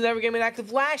 He was in every game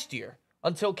inactive last year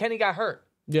until Kenny got hurt.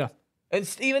 Yeah. And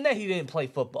even then, he didn't play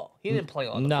football. He didn't play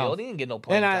on the field. He didn't get no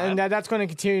playing time. And that's going to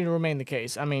continue to remain the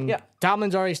case. I mean,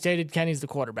 Tomlin's already stated Kenny's the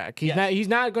quarterback. He's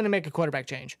not going to make a quarterback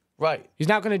change. Right. He's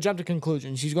not going to jump to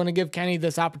conclusions. He's going to give Kenny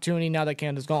this opportunity now that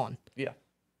Canada's gone. Yeah.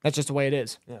 That's just the way it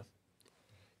is. Yeah.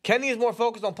 Kenny is more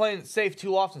focused on playing it safe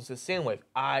too often, says Sandwave.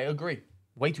 I agree.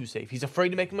 Way too safe. He's afraid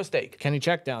to make a mistake. Kenny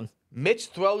check down. Mitch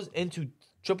throws into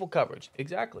triple coverage.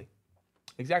 Exactly.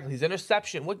 His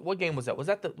interception. What game was that? Was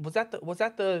that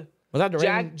the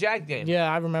Jag game?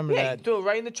 Yeah, I remember that. Yeah, he threw it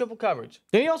right into triple coverage.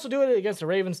 Did he also do it against the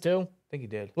Ravens too? I think he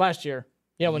did. Last year.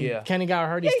 Yeah, when Kenny got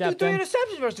hurt, he stepped in. He threw 3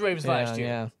 interceptions versus the Ravens last year.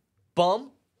 Yeah.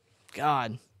 Bum.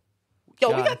 God. We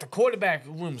got the quarterback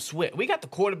room switched. We got the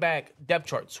quarterback depth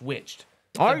chart switched.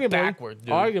 Arguably. Backwards,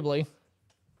 dude. Arguably.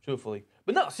 Truthfully.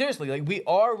 But no, seriously, like we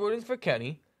are rooting for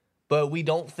Kenny, but we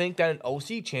don't think that an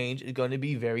OC change is going to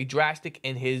be very drastic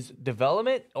in his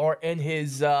development or in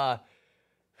his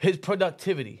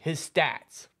productivity, his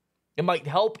stats. It might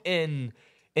help in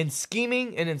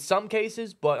scheming and in some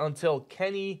cases, but until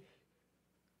Kenny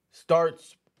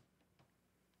starts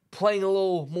playing a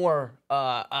little more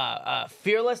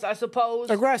fearless, I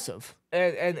suppose, aggressive,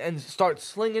 and starts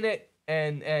slinging it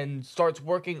and starts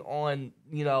working on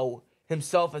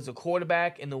himself as a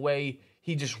quarterback in the way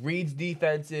he just reads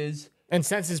defenses and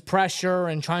senses pressure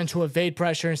and trying to evade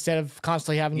pressure instead of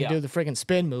constantly having to do the freaking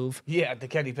spin move. Yeah, the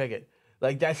Kenny Pickett.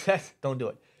 Like that's don't do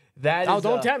it. That Oh, is,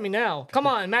 don't tempt me now. Come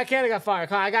on, Matt Canada got fired.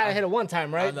 Come on, I gotta hit it one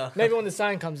time, right? know. Maybe when the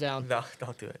sign comes down. No,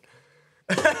 don't do it.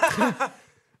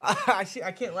 I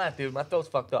can't laugh, dude. My throat's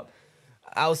fucked up.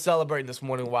 I was celebrating this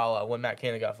morning when Matt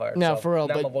Canada got fired. No, so for real.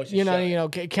 now my But voice is you shot. know,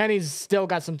 Kenny's still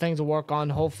got some things to work on.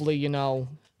 Hopefully,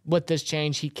 with this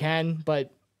change, he can.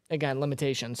 But again,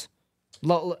 limitations,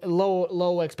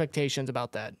 low expectations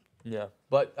about that. Yeah,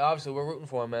 but obviously we're rooting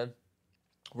for him, man.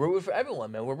 We're rooting for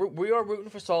everyone, man. We are rooting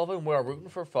for Sullivan. We are rooting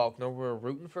for Faulkner. We're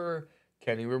rooting for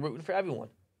Kenny. We're rooting for everyone.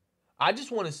 I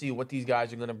just want to see what these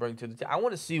guys are going to bring to the table. I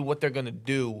want to see what they're going to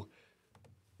do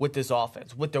with this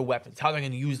offense, with their weapons, how they're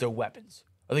going to use their weapons.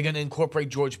 Are they going to incorporate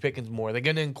George Pickens more? Are they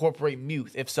going to incorporate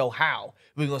Muth? If so, how? Are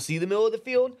we going to see the middle of the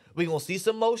field? Are we going to see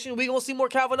some motion? Are we going to see more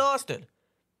Calvin Austin?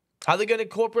 How are they going to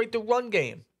incorporate the run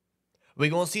game? Are we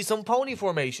going to see some pony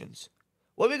formations?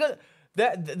 What are we going to...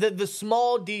 The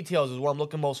small details is what I'm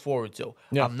looking most forward to.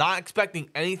 Yeah. I'm not expecting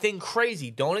anything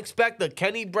crazy. Don't expect the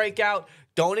Kenny breakout.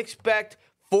 Don't expect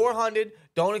 400.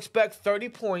 Don't expect 30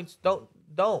 points. Don't.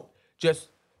 Just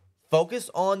focus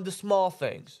on the small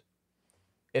things.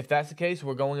 If that's the case,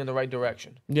 we're going in the right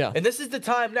direction. Yeah. And this is the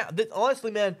time now.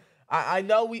 Honestly, man, I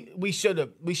know we should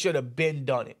have been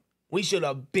done it. We should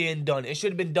have been done it. It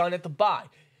should have been done at the bye.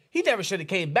 He never should have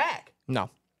came back. No.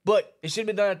 But it should have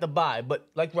been done at the bye. But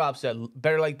like Rob said,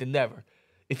 better late than never.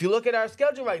 If you look at our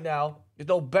schedule right now, there's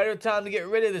no better time to get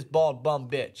rid of this bald bum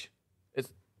bitch.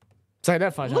 Say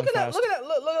that fine. Look at that.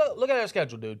 Look at our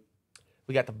schedule, dude.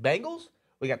 We got the Bengals,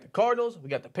 we got the Cardinals, we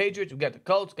got the Patriots, we got the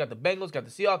Colts, got the Bengals, got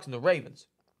the Seahawks, and the Ravens.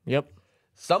 Yep.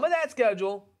 Some of that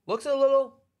schedule looks a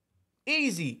little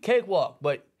easy, cakewalk.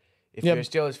 But if you're a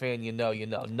Steelers fan, you know,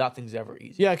 nothing's ever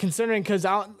easy. Yeah, considering because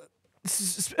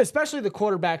especially the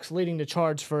quarterbacks leading the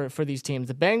charge for these teams.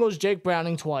 The Bengals, Jake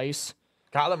Browning twice.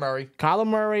 Kyler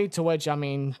Murray, to which, I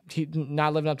mean, he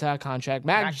not living up to that contract.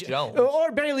 Mac Jones.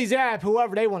 Or Bailey Zapp,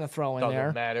 whoever they want to throw in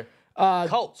there. Doesn't matter.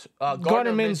 Colts.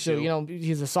 Gardner Minshew,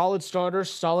 he's a solid starter,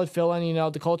 solid fill-in.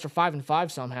 The Colts are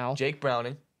 5-5 somehow. Jake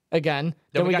Browning. Again.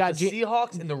 Then we got the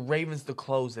Seahawks and the Ravens to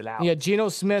close it out. Yeah, Geno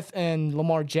Smith and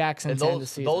Lamar Jackson to end the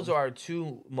season. Those are our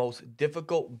two most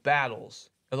difficult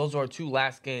battles. And those are our two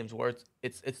last games where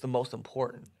it's the most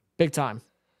important. Big time.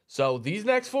 So these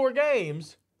next 4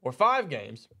 games, or 5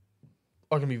 games,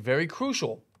 are going to be very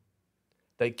crucial.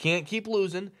 They can't keep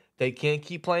losing. They can't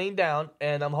keep playing down.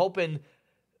 And I'm hoping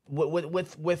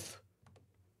with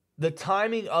the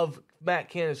timing of Matt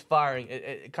Canada's firing,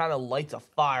 it kind of lights a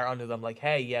fire under them. Like,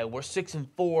 hey, yeah, we're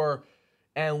 6-4,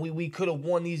 and we could have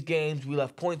won these games. We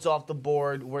left points off the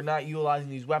board. We're not utilizing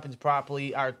these weapons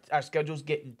properly. Our schedule's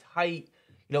getting tight.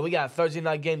 We got a Thursday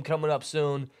night game coming up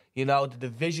soon. The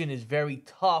division is very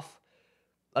tough.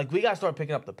 Like, we got to start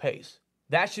picking up the pace.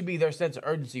 That should be their sense of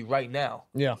urgency right now.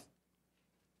 Yeah.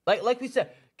 Like we said,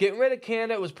 getting rid of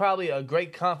Canada was probably a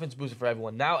great confidence booster for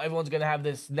everyone. Now everyone's going to have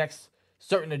this next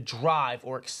certain drive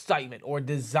or excitement or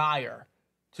desire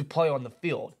to play on the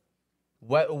field.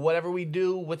 Whatever we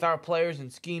do with our players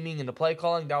and scheming and the play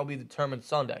calling, that will be determined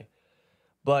Sunday.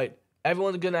 But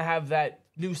everyone's going to have that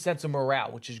new sense of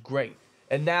morale, which is great.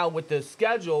 And now with the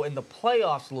schedule and the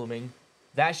playoffs looming,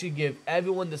 that should give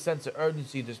everyone the sense of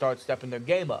urgency to start stepping their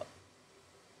game up.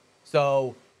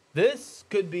 So this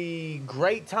could be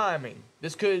great timing.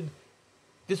 This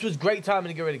was great timing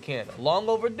to get rid of Canada. Long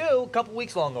overdue, a couple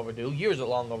weeks long overdue, years are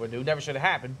long overdue. Never should have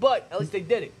happened, but at least they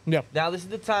did it. Yep. Now this is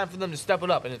the time for them to step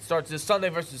it up, and it starts this Sunday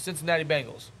versus the Cincinnati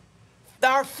Bengals.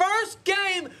 Our first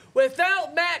game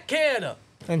without Matt Canada.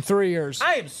 In 3 years.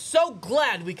 I am so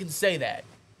glad we can say that.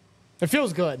 It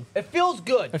feels good. It feels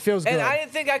good. It feels good. And I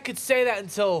didn't think I could say that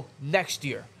until next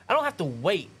year. I don't have to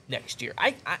wait next year.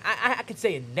 I could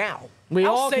say it now.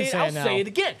 I'll say it now. I'll say it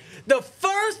again. The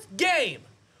first game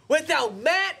without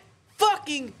Matt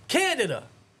fucking Canada.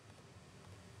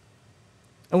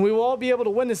 And we will all be able to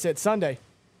witness it Sunday.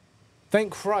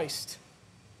 Thank Christ.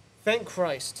 Thank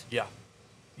Christ. Yeah.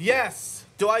 Yes.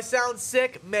 Do I sound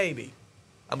sick? Maybe.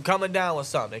 I'm coming down with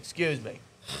something. Excuse me.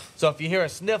 So if you hear a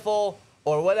sniffle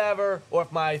or whatever, or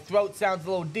if my throat sounds a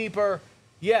little deeper,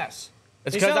 yes.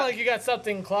 You sound like you got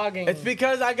something clogging. It's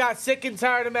because I got sick and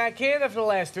tired of Matt Canada for the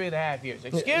last 3.5 years.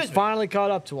 Excuse me. Finally caught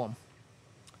up to him.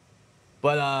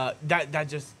 But that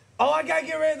just... Oh, I gotta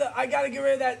get rid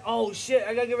of that. Oh, shit.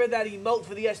 I gotta get rid of that emote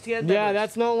for the STN members. Yeah,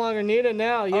 that's no longer needed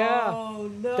now. Yeah. Oh,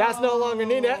 no. That's no longer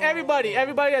needed. Everybody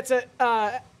that's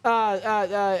a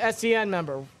STN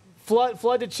member,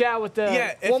 flood the chat with the...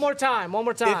 Yeah, one more time.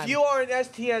 If you are an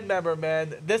STN member,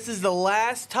 man, this is the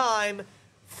last time.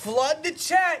 Flood the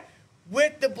chat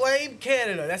with the Blame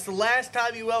Canada. That's the last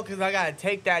time you will, because I gotta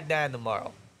take that down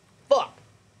tomorrow. Fuck.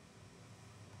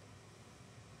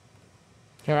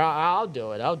 Here, I'll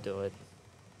do it. I'll do it.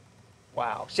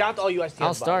 Wow. Shout out to all you STMs.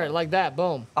 I'll start it like that.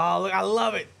 Boom. Oh, look, I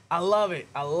love it. I love it.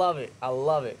 I love it. I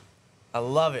love it. I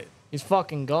love it. He's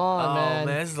fucking gone, man. Oh,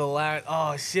 man, this is the last.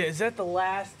 Oh, shit. Is that the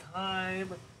last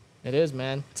time? It is,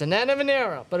 man. It's an end of an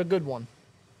era, but a good one.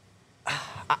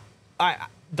 All right.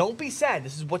 Don't be sad.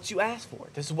 This is what you asked for.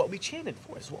 This is what we chanted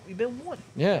for. This is what we've been wanting.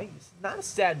 Yeah. Okay? This is not a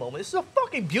sad moment. This is a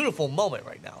fucking beautiful moment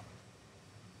right now.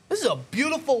 This is a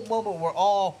beautiful moment we're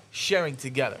all sharing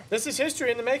together. This is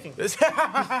history in the making. This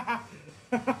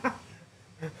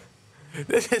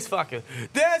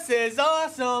is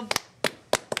awesome.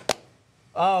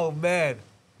 Oh, man.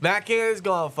 Matt Canada's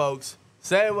gone, folks.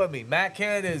 Say it with me. Matt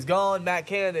Canada is gone. Matt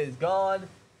Canada is gone.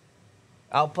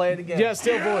 I'll play it again. Yeah,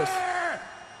 still voice.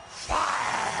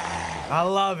 I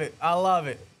love it. I love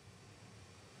it.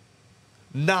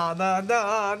 Na, na,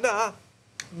 na, na.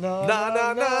 No, Na,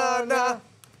 na, na, na.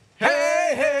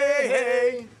 Hey, hey,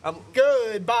 hey. I'm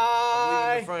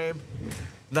Goodbye. leaving the frame.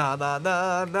 Na, na,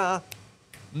 na, na.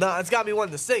 Nah, it's got me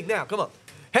wanting to sing now. Come on.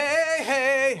 Hey,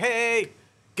 hey, hey.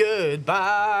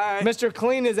 Goodbye. Mr.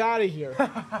 Clean is out of here.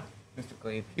 Mr.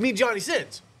 Clean. You mean Johnny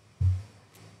Sins?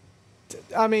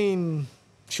 I mean,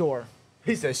 sure.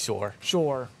 He says sure.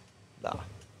 Sure. Nah.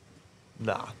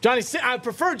 Nah. I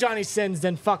prefer Johnny Sins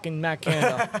than fucking Matt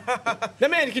Canada. That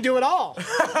man can do it all.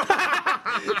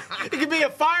 He can be a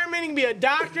fireman, he can be a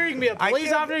doctor, he can be a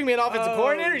police officer, he can be an offensive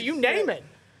coordinator, you name it.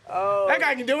 Oh. That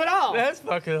guy can do it all. That's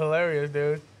fucking hilarious,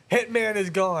 dude. Hitman is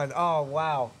gone. Oh,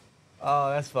 wow.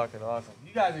 Oh, that's fucking awesome.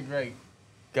 You guys are great.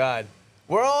 God.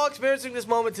 We're all experiencing this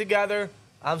moment together.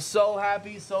 I'm so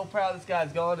happy, so proud this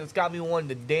guy's gone. It's got me wanting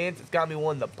to dance. It's got me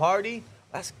wanting to party.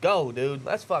 Let's go, dude.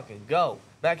 Let's fucking go.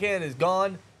 Matt Canada is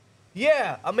gone.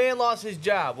 Yeah, a man lost his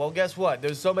job. Well, guess what?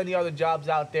 There's so many other jobs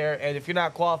out there, and if you're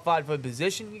not qualified for a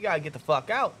position, you got to get the fuck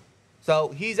out. So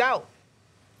he's out.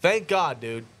 Thank God,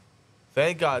 dude.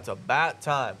 Thank God. It's about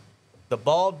time. The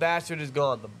bald bastard is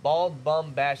gone. The bald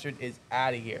bum bastard is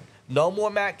out of here. No more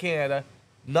Matt Canada.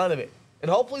 None of it.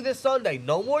 And hopefully this Sunday,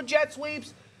 no more jet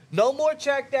sweeps, no more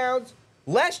checkdowns,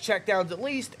 less checkdowns at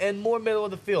least, and more middle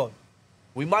of the field.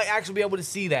 We might actually be able to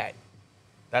see that.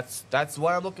 That's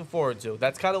what I'm looking forward to.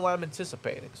 That's kind of what I'm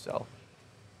anticipating. So,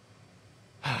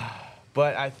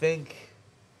 but I think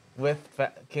with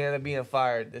Canada being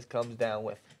fired, this comes down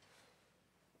with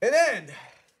an end.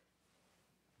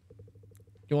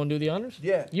 You want to do the honors?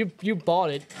 Yeah. You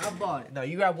bought it. I bought it. No,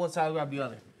 you grab one side, I'll grab the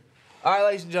other. All right,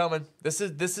 ladies and gentlemen, this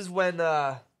is when.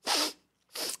 Don't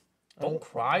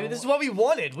cry. This is what we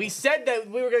wanted. We said that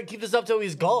we were gonna keep this up till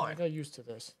he's I gone. got used to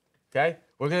this. Okay,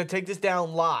 we're gonna take this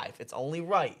down live. It's only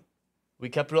right. We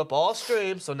kept it up all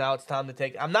stream, so now it's time to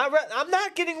take. I'm not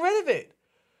getting rid of it.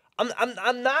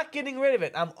 I'm not getting rid of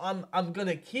it. I'm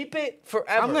gonna keep it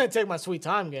forever. I'm gonna take my sweet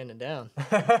time getting it down.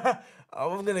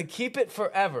 I'm gonna keep it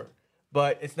forever,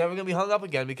 but it's never gonna be hung up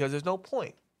again because there's no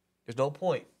point. There's no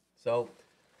point. So.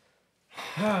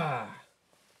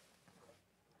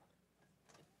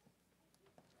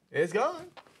 It's gone.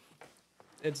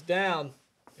 It's down.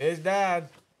 It's down.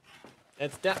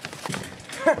 It's down.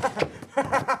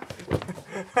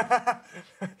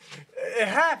 It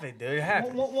happened, dude. It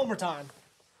happened. One more time.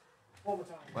 One more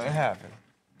time. Well, it happened.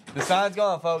 The sign's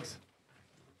gone, folks.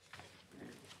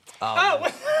 Oh,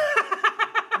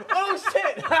 oh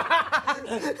shit!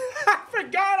 I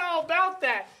forgot all about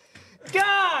that.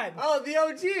 God. Oh, the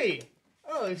OG.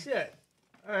 Oh, shit.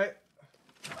 All right.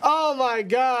 Oh my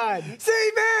God.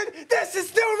 See, man, this is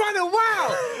still running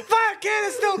wild. Fire can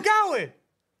is still going.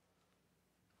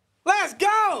 Let's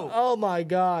go. Oh my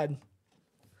God.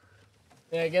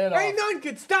 Yeah, get it off. Ain't nothing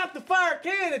could stop the Fire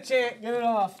Canada chant. Get it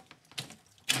off.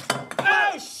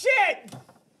 Oh, shit.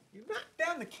 You knocked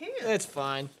down the can. It's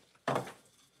fine.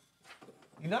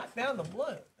 You knocked down the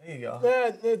blood. There you go.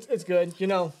 Yeah, it's good. You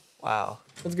know, Wow.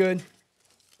 it's good.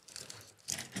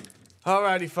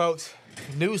 Alrighty, folks.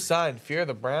 New sign, Fear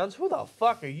the Browns. Who the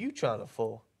fuck are you trying to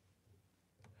fool?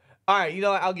 All right, you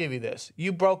know what? I'll give you this.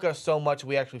 You broke us so much,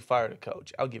 we actually fired a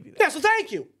coach. I'll give you that. Yeah, so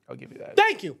thank you. I'll give you that.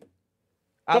 Thank you.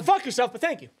 Don't fuck yourself, but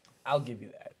thank you. I'll give you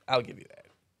that. I'll give you that.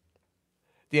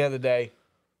 At the end of the day,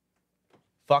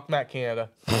 fuck Matt Canada.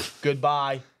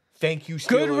 Goodbye. Thank you, Steelers.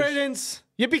 Good riddance.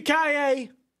 Yippee-ki-yay.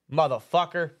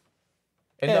 Motherfucker.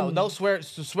 And no swear.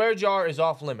 Swear jar is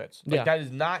off limits. Like, Yeah.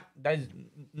 that is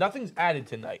nothing's added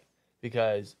tonight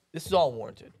because this is all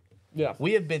warranted. Yeah.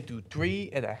 We have been through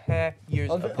 3.5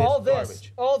 years of All this this,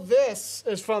 garbage. all this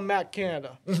is from Matt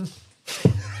Canada.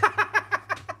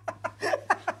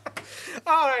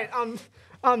 All right,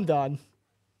 I'm done.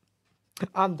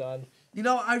 I'm done. You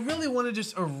know, I really want to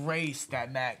just erase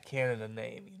that Matt Canada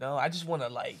name. You know, I just want to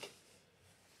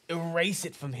erase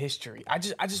it from history. I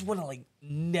just want to like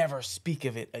never speak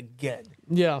of it again.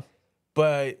 Yeah.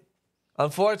 But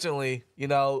unfortunately, you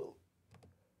know,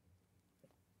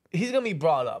 he's going to be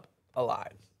brought up a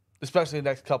lot, especially the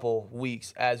next couple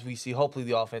weeks as we see hopefully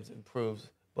the offense improves.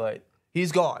 But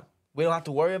he's gone. We don't have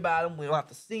to worry about him. We don't have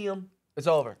to see him. It's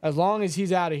over. As long as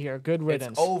he's out of here, good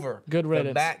riddance. It's over. Good riddance.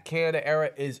 The Matt Canada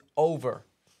era is over.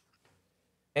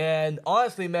 And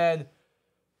honestly, man,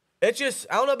 it just,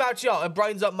 I don't know about y'all, it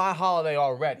brightens up my holiday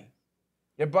already.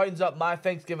 It brightens up my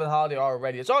Thanksgiving holiday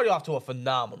already. It's already off to a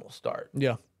phenomenal start.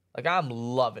 Yeah. Like, I'm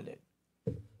loving it.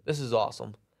 This is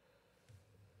awesome.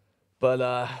 But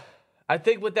I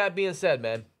think with that being said,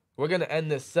 man, we're going to end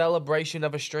this celebration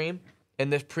of a stream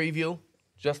and this preview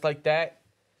just like that.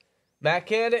 Matt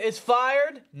Canada is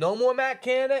fired. No more Matt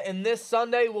Canada. And this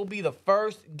Sunday will be the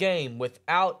first game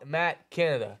without Matt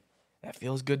Canada. That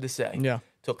feels good to say. Yeah.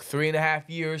 Took 3.5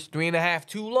 years, 3.5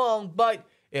 too long, but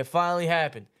it finally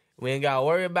happened. We ain't got to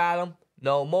worry about him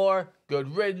no more.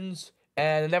 Good riddance.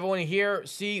 And I never want to hear,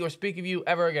 see, or speak of you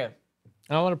ever again.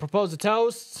 I want to propose a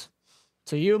toast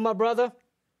to you, my brother.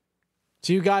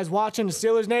 To you guys watching the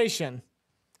Steelers Nation.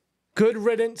 Good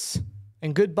riddance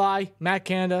and goodbye, Matt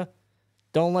Canada.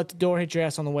 Don't let the door hit your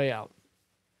ass on the way out.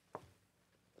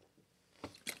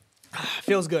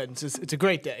 Feels good. It's a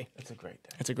great day. It's a great day.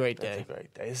 It's a great day. It's a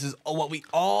great day. This is what we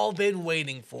all been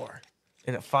waiting for.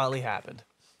 And it finally happened.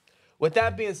 With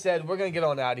that being said, we're going to get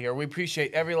on out of here. We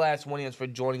appreciate every last one of you for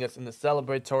joining us in the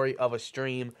celebratory of a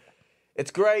stream.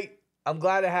 It's great. I'm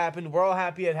glad it happened. We're all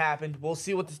happy it happened. We'll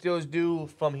see what the Steelers do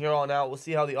from here on out. We'll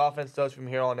see how the offense does from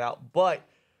here on out. But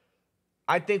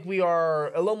I think we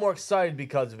are a little more excited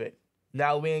because of it.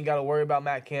 Now we ain't got to worry about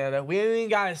Matt Canada. We ain't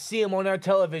got to see him on our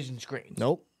television screens.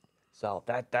 Nope. So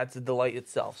that's a delight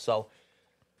itself. So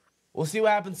we'll see what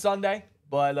happens Sunday.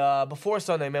 But before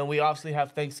Sunday, man, we obviously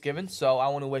have Thanksgiving. So I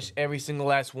want to wish every single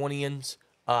last one of yous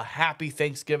a happy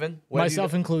Thanksgiving.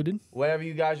 Myself included. Whatever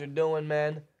you guys are doing,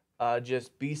 man,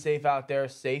 just be safe out there.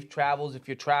 Safe travels if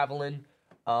you're traveling.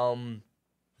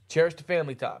 Cherish the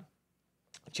family time.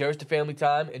 Cherish the family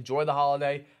time. Enjoy the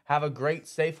holiday. Have a great,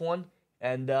 safe one.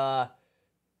 And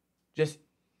just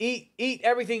eat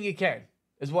everything you can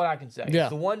is what I can say. Yeah. It's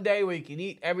the one day where you can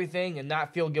eat everything and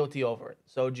not feel guilty over it.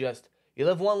 So just, you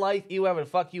live one life, eat whatever the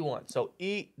fuck you want. So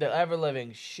eat the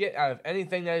ever-living shit out of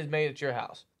anything that is made at your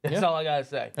house. That's all I got to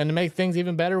say. And to make things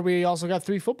even better, we also got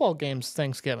 3 football games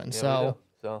Thanksgiving. Yeah,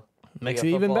 so we makes got it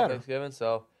even football better. Thanksgiving,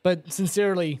 so. But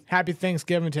sincerely, happy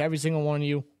Thanksgiving to every single one of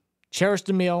you. Cherish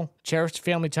the meal. Cherish the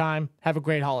family time. Have a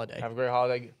great holiday. Have a great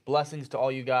holiday. Blessings to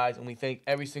all you guys. And we thank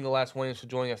every single last one of you for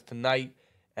joining us tonight.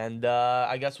 And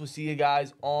I guess we'll see you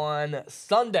guys on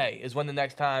Sunday is when the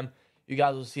next time you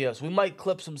guys will see us. We might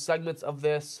clip some segments of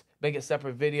this, make it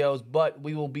separate videos, but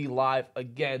we will be live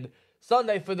again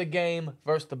Sunday for the game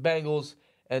versus the Bengals.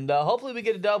 And hopefully we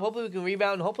get a dub. Hopefully we can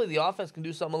rebound. And hopefully the offense can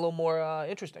do something a little more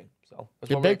interesting. So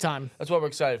that's big time. That's what we're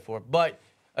excited for. But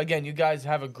again, you guys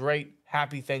have a great,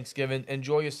 happy Thanksgiving.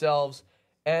 Enjoy yourselves.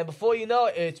 And before you know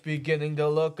it, it's beginning to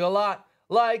look a lot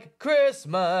like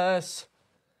Christmas.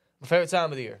 My favorite time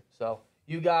of the year. So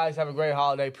you guys have a great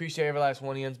holiday. Appreciate every last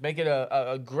one of you. Make it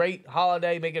a great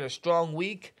holiday. Make it a strong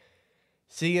week.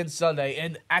 See you on Sunday.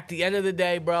 And at the end of the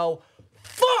day, bro,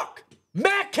 fuck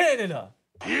Matt Canada.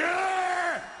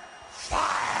 You're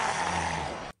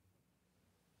fired!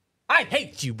 I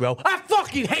hate you, bro. I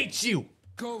fucking hate you.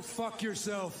 Go fuck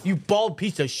yourself. You bald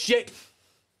piece of shit.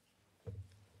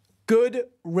 Good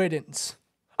riddance.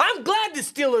 I'm glad the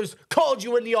Steelers called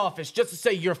you in the office just to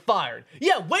say you're fired.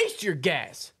 Yeah, waste your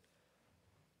gas.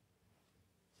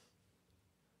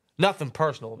 Nothing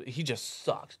personal. He just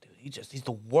sucks, dude. He's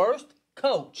the worst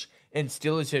coach in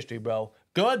Steelers history, bro.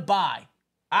 Goodbye.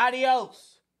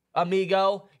 Adios,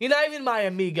 amigo. You're not even my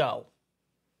amigo.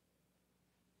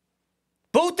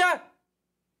 Puta.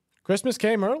 Christmas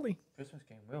came early. Christmas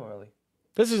came real early.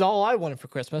 This is all I wanted for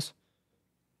Christmas.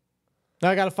 Now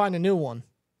I got to find a new one.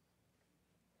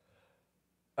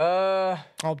 I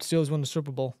hope the Steelers win the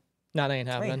Super Bowl. No, that ain't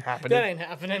happening. That ain't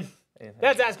happening.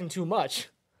 That's asking too much.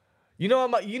 You know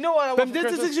what I want But for this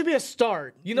Christmas? should be a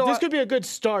start. This could be a good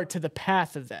start to the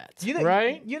path of that.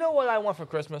 Right? You know what I want for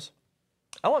Christmas?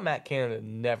 I want Matt Canada to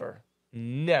never,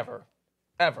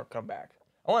 ever come back.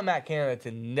 I want Matt Canada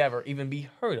to never even be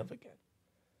heard of again.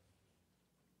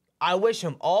 I wish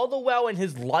him all the well in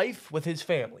his life with his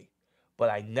family, but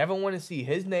I never want to see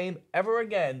his name ever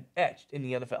again etched in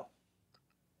the NFL.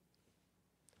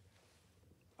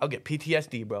 I'll get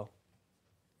PTSD, bro.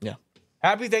 Yeah.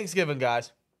 Happy Thanksgiving,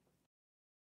 guys.